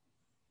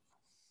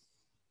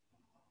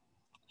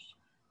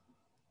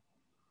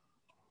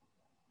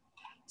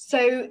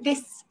 So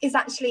this is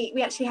actually,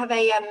 we actually have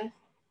a,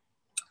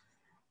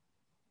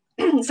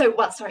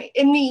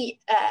 in the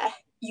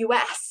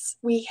US,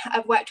 we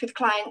have worked with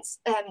clients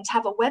to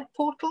have a web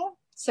portal,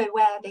 so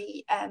where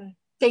the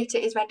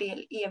data is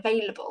readily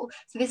available.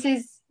 So this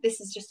is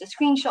just a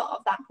screenshot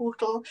of that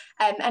portal,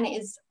 and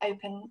it is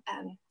open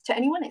to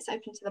anyone. It's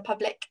open to the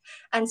public,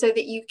 and so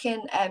that you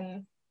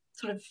can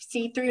sort of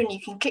see through and you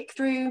can click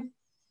through.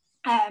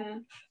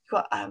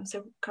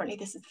 So currently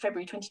this is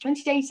February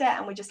 2020 data,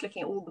 and we're just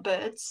looking at all the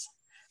birds.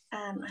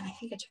 And I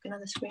think I took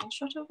another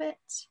screenshot of it.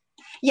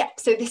 Yeah,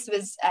 so this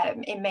was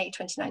in May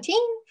 2019,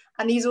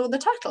 and these are all the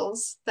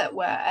turtles that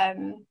were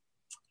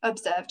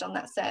observed on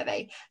that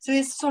survey. So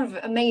this sort of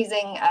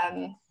amazing,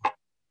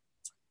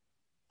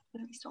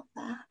 let me stop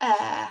there,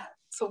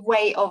 sort of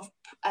way of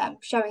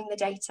showing the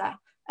data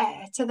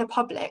to the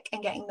public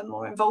and getting them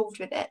more involved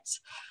with it.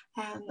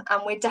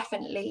 And we're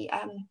definitely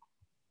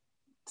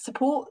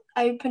support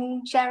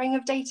open sharing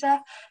of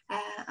data,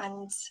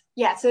 and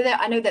yeah, so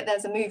I know that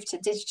there's a move to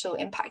digital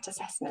impact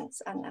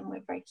assessments, and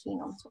we're very keen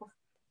on sort of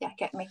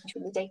making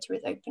sure the data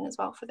is open as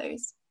well for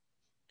those.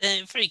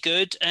 Very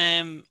good.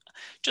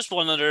 Just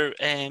one other,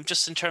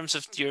 just in terms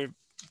of you're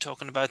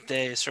talking about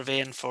the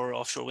surveying for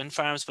offshore wind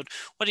farms, but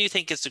what do you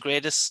think is the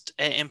greatest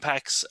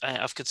impacts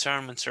of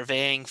concern when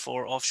surveying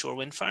for offshore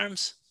wind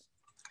farms?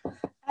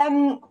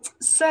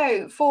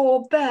 So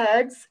for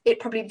birds,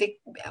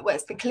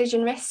 it's the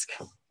collision risk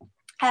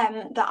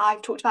that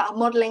I've talked about. Our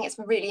modelling, it's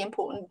really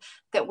important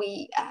that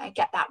we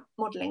get that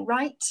modelling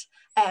right,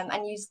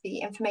 and use the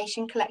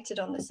information collected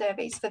on the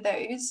surveys for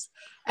those.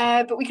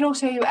 But we can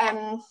also,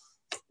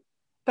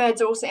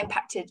 birds are also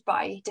impacted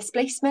by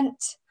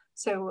displacement.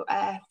 So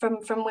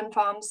from wind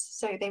farms,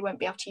 so they won't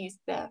be able to use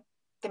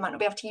they might not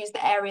be able to use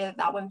the area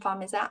that wind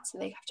farm is at, so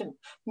they have to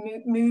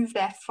move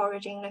their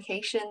foraging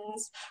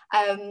locations.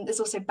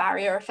 There's also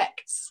barrier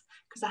effects,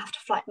 because they have to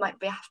fly,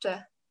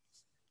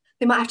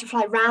 they might have to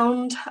fly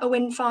around a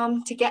wind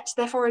farm to get to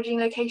their foraging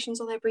locations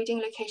or their breeding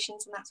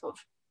locations, and that sort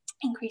of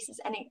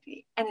increases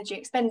energy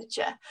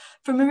expenditure.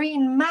 For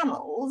marine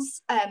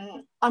mammals,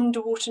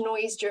 underwater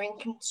noise during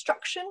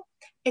construction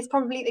is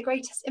probably the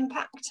greatest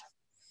impact.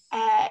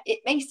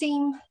 It may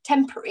seem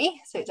temporary,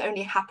 so it's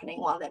only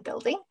happening while they're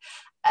building,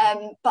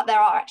 but there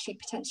are actually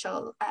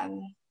potential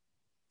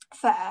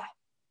for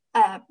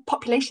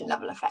population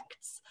level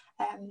effects.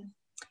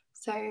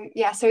 So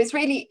it's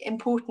really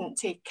important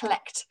to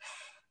collect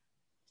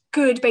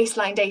good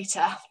baseline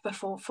data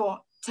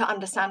to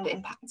understand the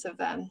impacts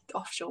of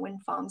offshore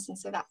wind farms, and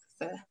so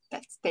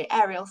that's the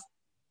aerial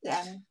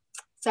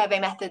survey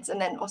methods, and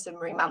then also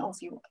marine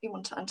mammals you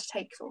want to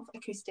undertake sort of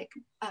acoustic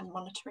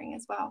monitoring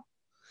as well.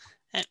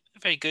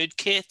 Very good,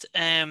 Kate.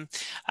 I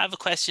have a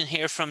question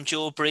here from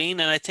Joe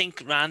Breen, and I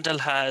think Randall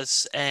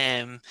has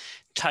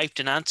typed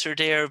an answer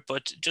there,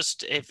 but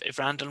just if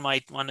Randall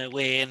might want to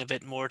weigh in a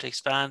bit more to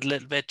expand a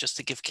little bit, just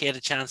to give Kate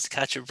a chance to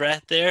catch her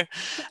breath there.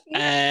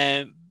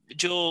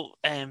 Joe,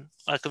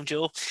 welcome,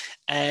 Joe.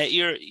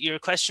 Your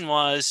question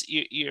was,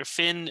 your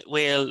fin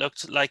whale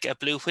looked like a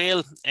blue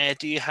whale.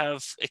 Do you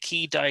have a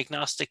key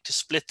diagnostic to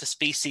split the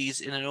species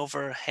in an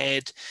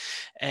overhead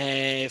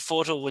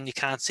photo when you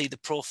can't see the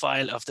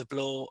profile of the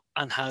blow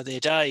and how they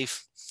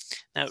dive?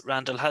 Now,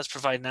 Randall has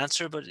provided an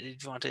answer, but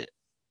if you want to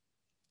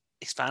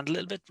expand a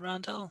little bit,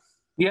 Randall?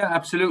 Yeah,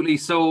 absolutely.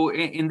 So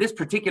in this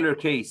particular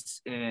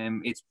case,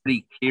 it's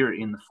pretty clear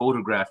in the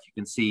photograph. You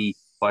can see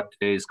what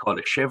is called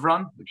a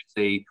chevron, which is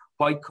a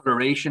white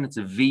coloration. It's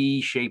a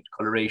V-shaped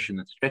coloration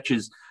that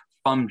stretches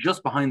from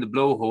just behind the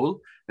blowhole,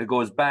 that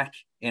goes back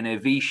in a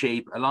V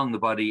shape along the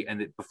body,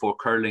 and before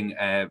curling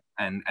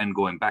and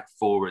going back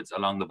forwards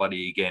along the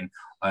body again,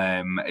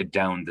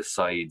 down the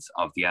sides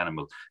of the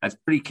animal. That's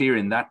pretty clear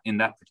in that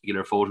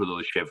particular photo,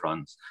 those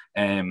chevrons.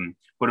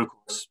 But of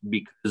course,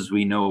 because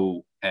we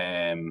know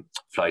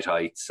flight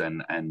heights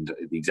and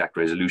the exact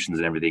resolutions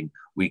and everything,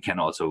 we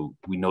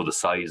know the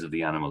size of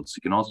the animals.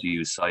 You can also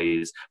use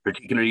size,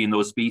 particularly in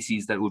those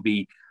species that would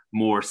be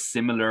more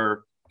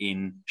similar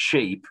in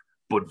shape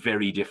but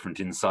very different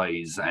in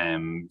size.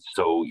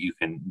 So you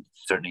can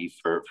certainly,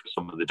 for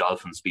some of the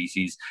dolphin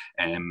species,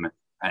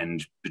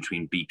 and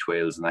between beaked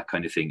whales and that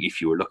kind of thing, if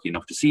you were lucky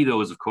enough to see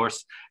those, of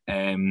course,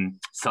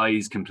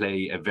 size can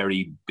play a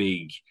very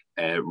big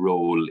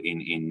role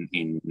in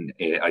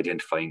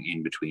identifying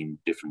in between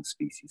different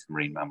species of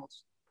marine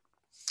mammals.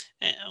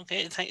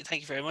 Okay, thank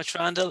you very much,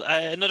 Randall.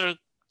 Another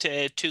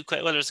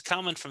well, there's a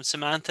comment from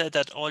Samantha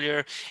that all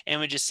your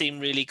images seem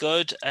really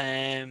good.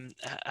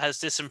 Has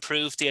this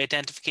improved the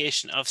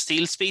identification of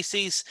seal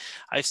species?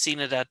 I've seen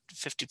it at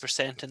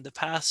 50% in the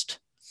past.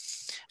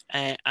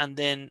 And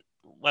then,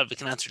 well, we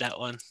can answer that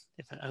one.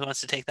 Who wants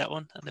to take that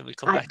one? And then we'll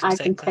come back to the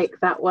second. I can take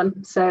that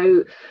one.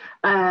 So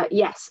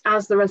yes,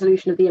 as the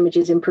resolution of the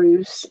images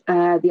improves,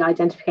 the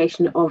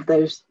identification of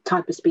those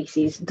type of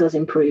species does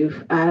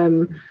improve.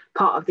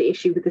 Part of the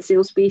issue with the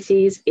seal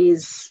species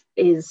is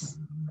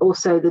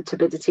also the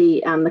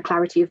turbidity and the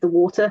clarity of the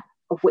water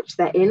of which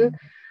they're in.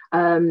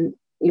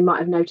 You might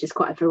have noticed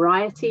quite a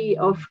variety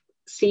of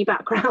sea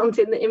background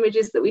in the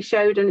images that we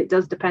showed, and it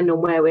does depend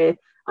on where we're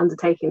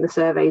undertaking the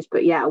surveys.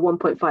 But yeah, at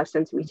 1.5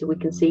 centimetre, we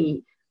can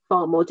see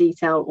far more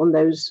detail on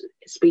those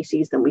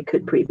species than we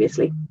could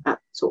previously at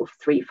sort of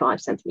 3-5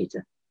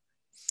 centimetre.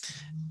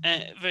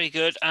 Very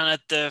good. And at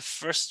the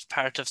first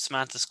part of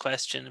Samantha's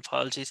question,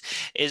 apologies,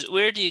 is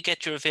where do you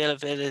get your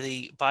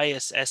availability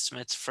bias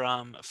estimates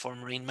from for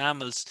marine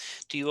mammals?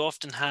 Do you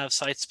often have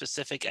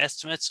site-specific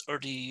estimates, or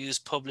do you use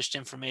published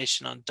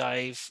information on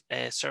dive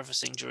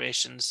surfacing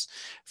durations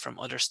from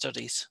other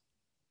studies?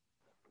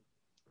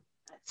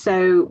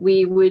 So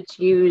we would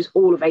use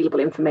all available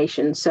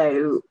information.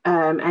 So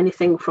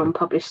anything from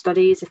published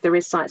studies, if there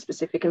is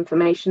site-specific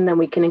information, then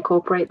we can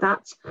incorporate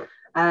that.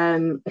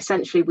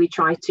 Essentially, we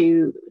try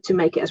to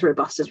make it as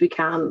robust as we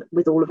can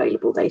with all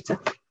available data.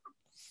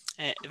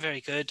 Very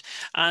good.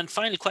 And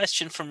final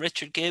question from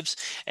Richard Gibbs.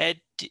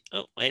 Second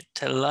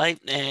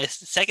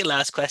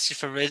last question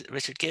from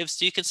Richard Gibbs.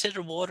 Do you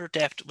consider water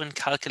depth when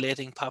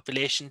calculating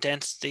population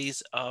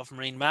densities of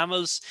marine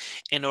mammals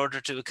in order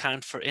to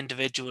account for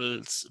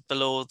individuals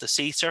below the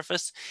sea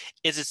surface?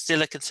 Is it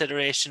still a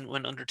consideration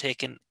when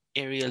undertaking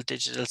aerial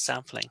digital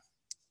sampling?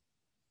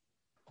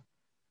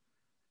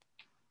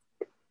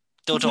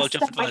 Don't all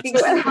jump at once. I think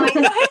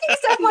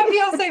Steph might be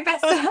also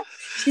better.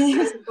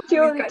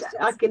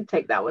 I can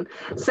take that one.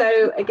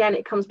 So again,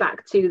 it comes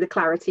back to the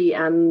clarity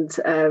and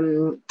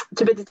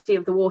turbidity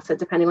of the water,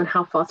 depending on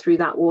how far through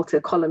that water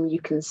column you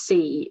can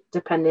see,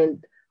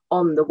 depending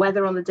on the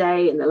weather on the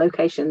day and the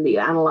location that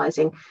you're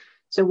analysing.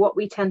 So what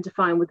we tend to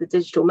find with the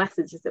digital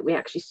methods is that we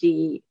actually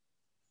see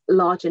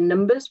larger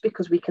numbers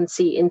because we can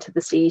see into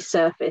the sea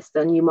surface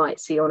than you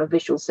might see on a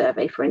visual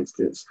survey, for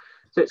instance.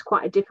 So it's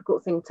quite a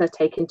difficult thing to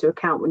take into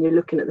account when you're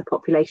looking at the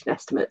population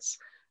estimates.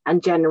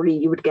 And generally,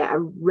 you would get a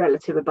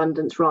relative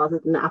abundance rather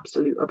than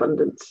absolute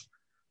abundance.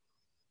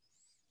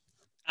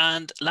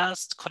 And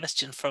last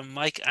question from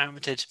Mike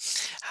Armitage.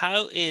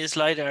 How is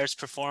LiDAR's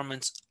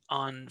performance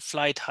on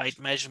flight height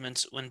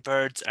measurements when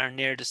birds are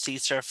near the sea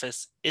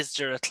surface? Is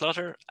there a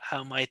clutter?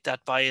 How might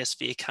that bias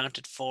be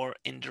accounted for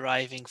in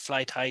deriving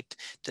flight height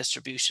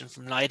distribution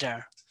from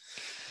LiDAR?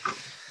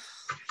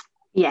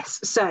 Yes,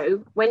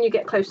 so when you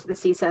get close to the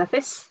sea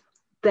surface,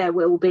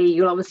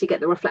 you'll obviously get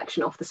the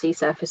reflection off the sea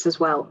surface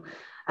as well.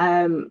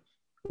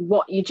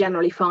 What you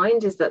generally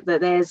find is that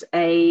there's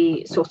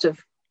a sort of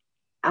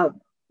a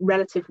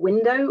relative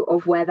window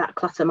of where that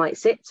clutter might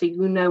sit. So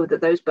you know that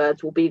those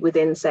birds will be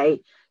within, say,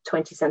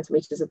 20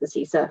 centimetres of the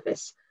sea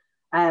surface.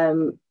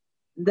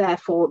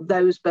 Therefore,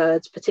 those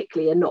birds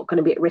particularly are not going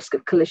to be at risk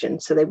of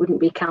collision. So they wouldn't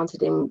be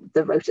counted in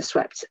the rotor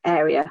swept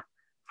area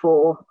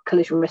for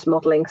collision risk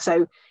modelling.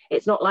 So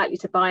it's not likely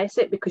to bias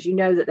it because you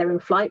know that they're in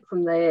flight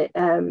from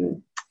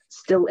the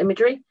still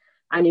imagery,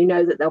 and you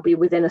know that they'll be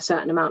within a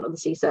certain amount of the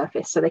sea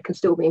surface, so they can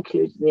still be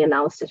included in the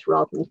analysis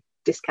rather than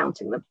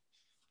discounting them.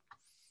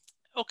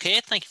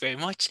 Okay, thank you very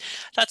much.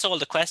 That's all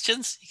the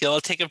questions. You can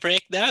all take a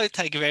break now.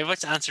 Thank you very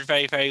much. Answered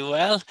very, very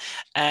well.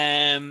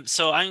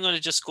 So I'm going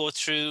to just go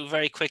through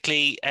very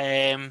quickly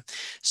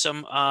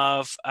some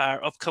of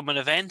our upcoming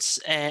events.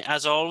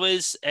 As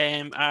always,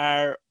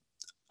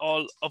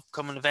 all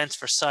upcoming events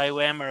for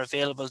CIWEM are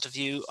available to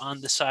view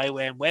on the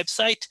CIWEM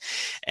website.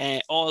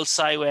 All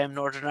CIWEM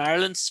Northern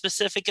Ireland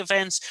specific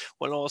events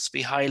will also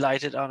be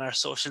highlighted on our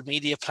social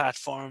media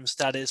platforms.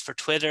 That is for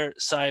Twitter,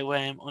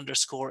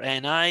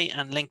 CIWEM_NI,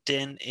 and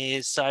LinkedIn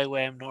is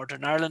CIWEM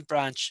Northern Ireland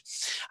branch.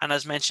 And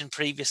as mentioned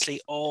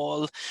previously,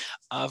 all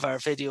of our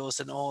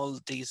videos and all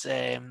these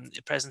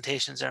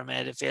presentations are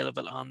made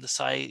available on the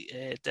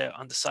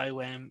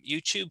CIWEM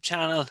YouTube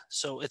channel.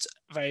 So it's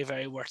very,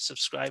 very worth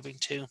subscribing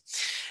to.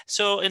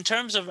 So in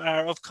terms of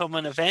our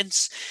upcoming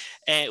events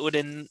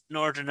within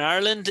Northern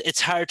Ireland,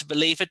 it's hard to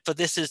believe it, but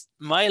this is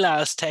my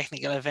last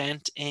technical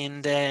event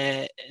in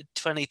the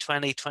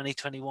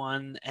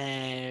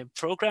 2020-2021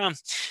 programme.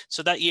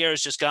 So that year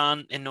has just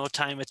gone in no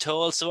time at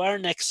all. So our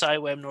next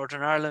CIWEM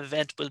Northern Ireland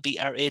event will be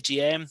our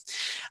AGM,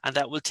 and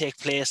that will take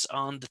place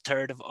on the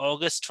 3rd of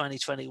August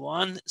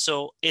 2021.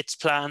 So it's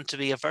planned to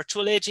be a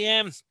virtual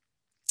AGM.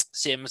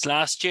 same as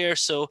last year.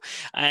 So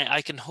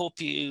I can hope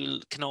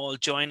you can all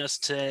join us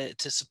to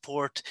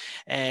support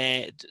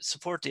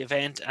support the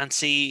event and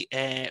see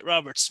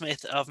Robert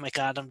Smith of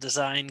McAdam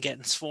Design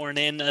getting sworn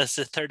in as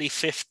the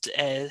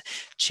 35th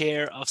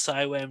chair of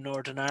CIWEM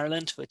Northern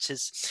Ireland, which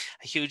is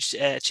a huge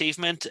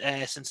achievement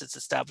since its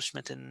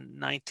establishment in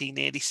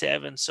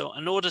 1987. So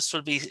a notice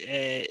will be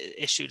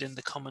issued in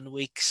the coming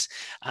weeks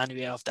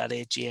anyway of that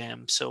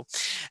AGM. So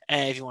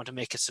if you want to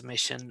make a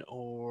submission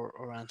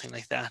or anything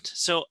like that.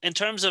 So in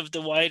terms of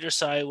the wider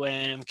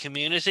CIWEM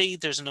community,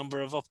 there's a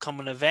number of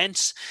upcoming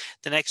events.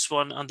 The next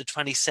one on the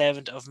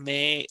 27th of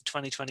May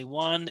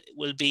 2021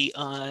 will be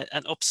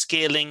an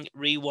upscaling,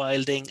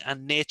 rewilding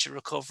and nature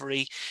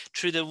recovery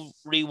through the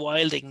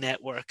Rewilding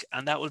Network,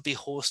 and that will be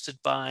hosted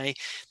by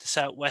the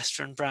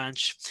Southwestern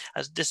branch.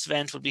 As this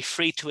event will be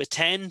free to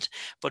attend,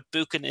 but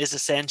booking is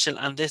essential,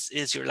 and this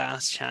is your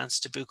last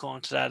chance to book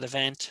onto that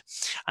event.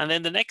 And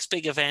then the next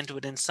big event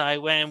within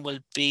CIWEM will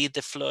be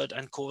the Flood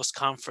and Coast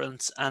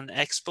Conference and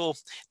Expo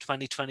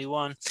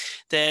 2021.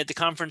 The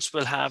conference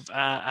will have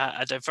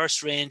a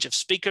diverse range of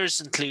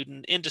speakers,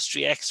 including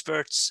industry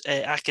experts,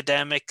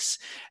 academics,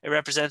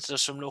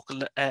 representatives from local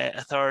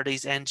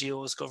authorities,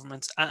 NGOs,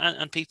 governments,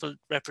 and people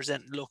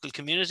representing local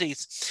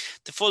communities.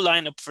 The full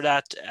lineup for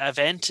that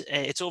event,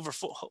 it's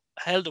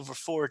held over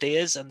 4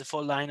 days, and the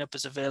full lineup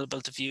is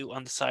available to view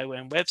on the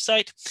CIWEM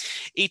website.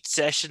 Each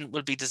session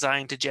will be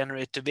designed to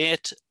generate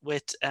debate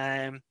with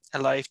a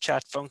live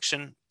chat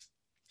function,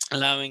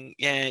 allowing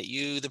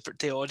you,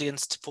 the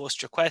audience, to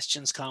post your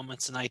questions,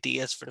 comments and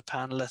ideas for the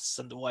panelists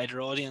and the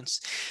wider audience.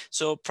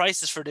 So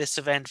prices for this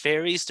event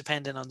varies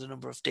depending on the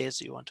number of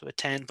days you want to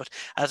attend, but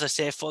as I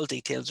say, full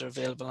details are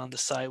available on the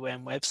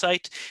CIWEM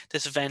website.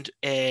 This event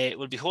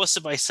will be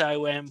hosted by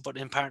CIWEM, but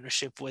in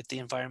partnership with the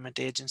Environment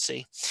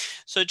Agency.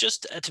 So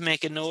just to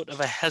make a note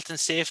of a health and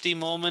safety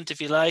moment, if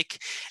you like,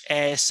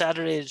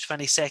 Saturday the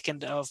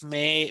 22nd of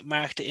May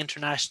marked the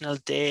International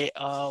Day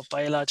of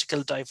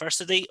Biological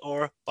Diversity,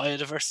 or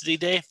Biodiversity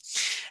Day.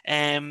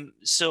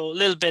 So a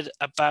little bit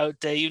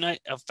about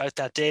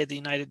that day. The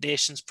United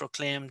Nations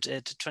proclaimed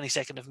the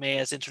 22nd of May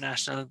as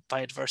International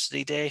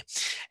Biodiversity Day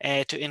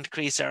to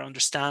increase our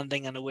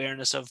understanding and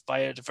awareness of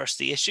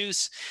biodiversity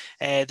issues.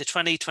 The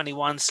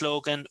 2021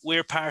 slogan,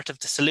 "We're part of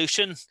the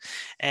solution,"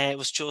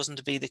 was chosen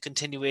to be the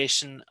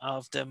continuation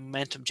of the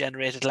momentum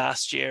generated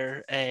last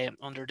year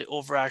under the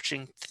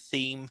overarching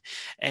theme,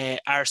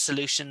 "Our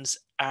solutions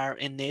are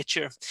in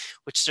nature,"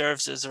 which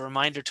serves as a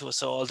reminder to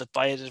us all that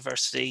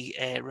biodiversity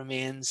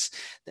remains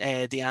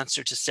the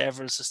answer to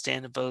several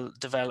sustainable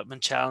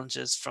development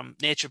challenges, from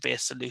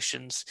nature-based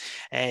solutions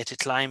to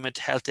climate,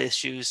 health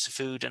issues,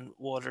 food and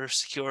water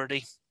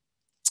security,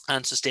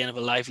 and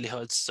sustainable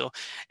livelihoods. So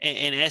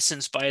in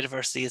essence,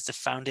 biodiversity is the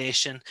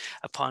foundation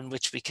upon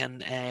which we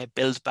can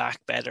build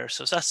back better.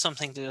 So that's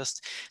something to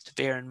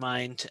bear in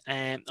mind.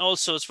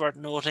 Also, it's worth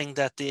noting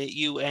that the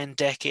UN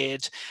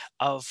Decade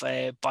of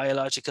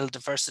Biological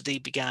Diversity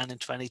began in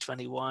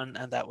 2021,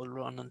 and that will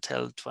run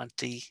until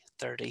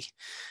 2030.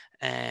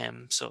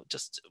 So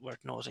just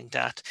worth noting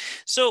that.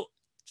 So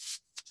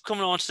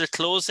coming on to the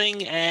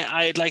closing,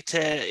 I'd like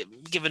to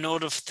give a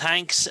note of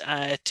thanks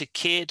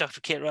to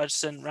Dr. Kate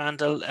Rogerson,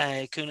 Randall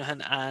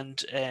Coonahan,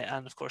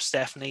 and of course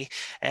Stephanie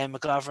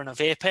McGovern of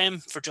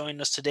APEM for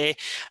joining us today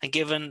and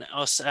giving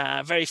us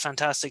a very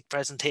fantastic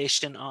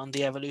presentation on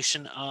the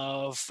evolution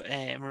of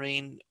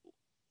marine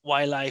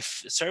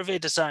wildlife survey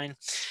design.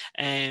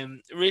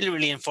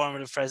 Really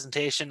informative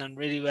presentation and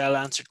really well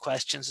answered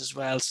questions as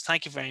well. So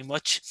thank you very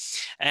much.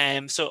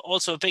 So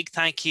also a big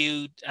thank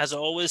you, as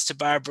always, to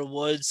Barbara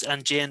Woods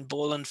and Jane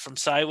Boland from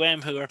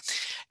CIWEM, who are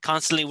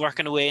constantly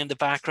working away in the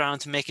background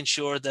to making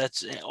sure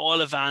that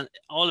all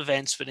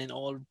events within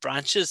all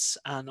branches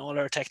and all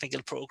our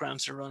technical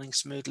programs are running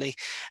smoothly.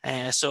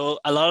 So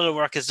a lot of the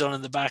work is done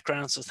in the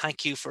background. So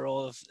thank you for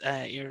all of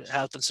your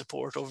help and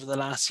support over the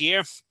last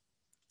year.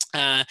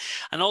 And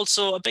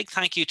also a big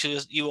thank you to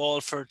you all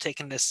for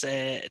taking this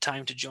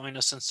time to join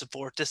us and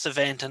support this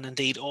event, and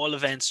indeed all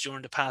events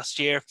during the past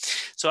year.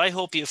 So I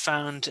hope you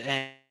found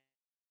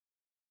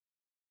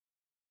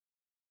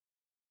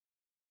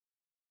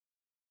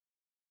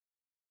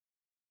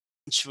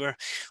we're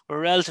a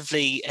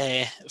relatively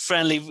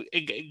friendly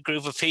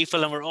group of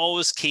people, and we're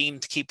always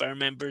keen to keep our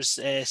members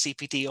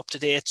CPD up to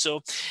date.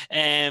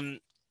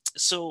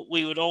 So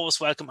we would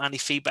always welcome any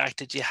feedback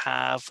that you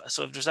have.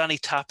 So if there's any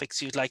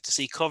topics you'd like to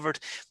see covered,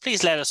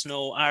 please let us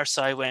know. Our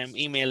CIWEM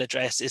email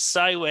address is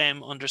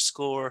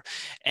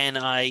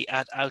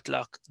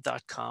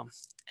ciwem_ni@outlook.com.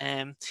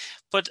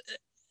 But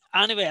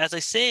anyway, as I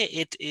say,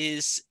 it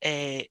is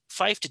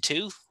 5 to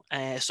 2.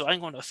 So I'm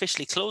going to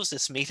officially close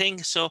this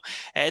meeting. So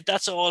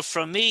that's all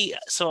from me.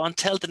 So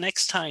until the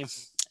next time,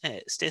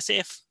 stay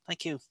safe.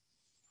 Thank you.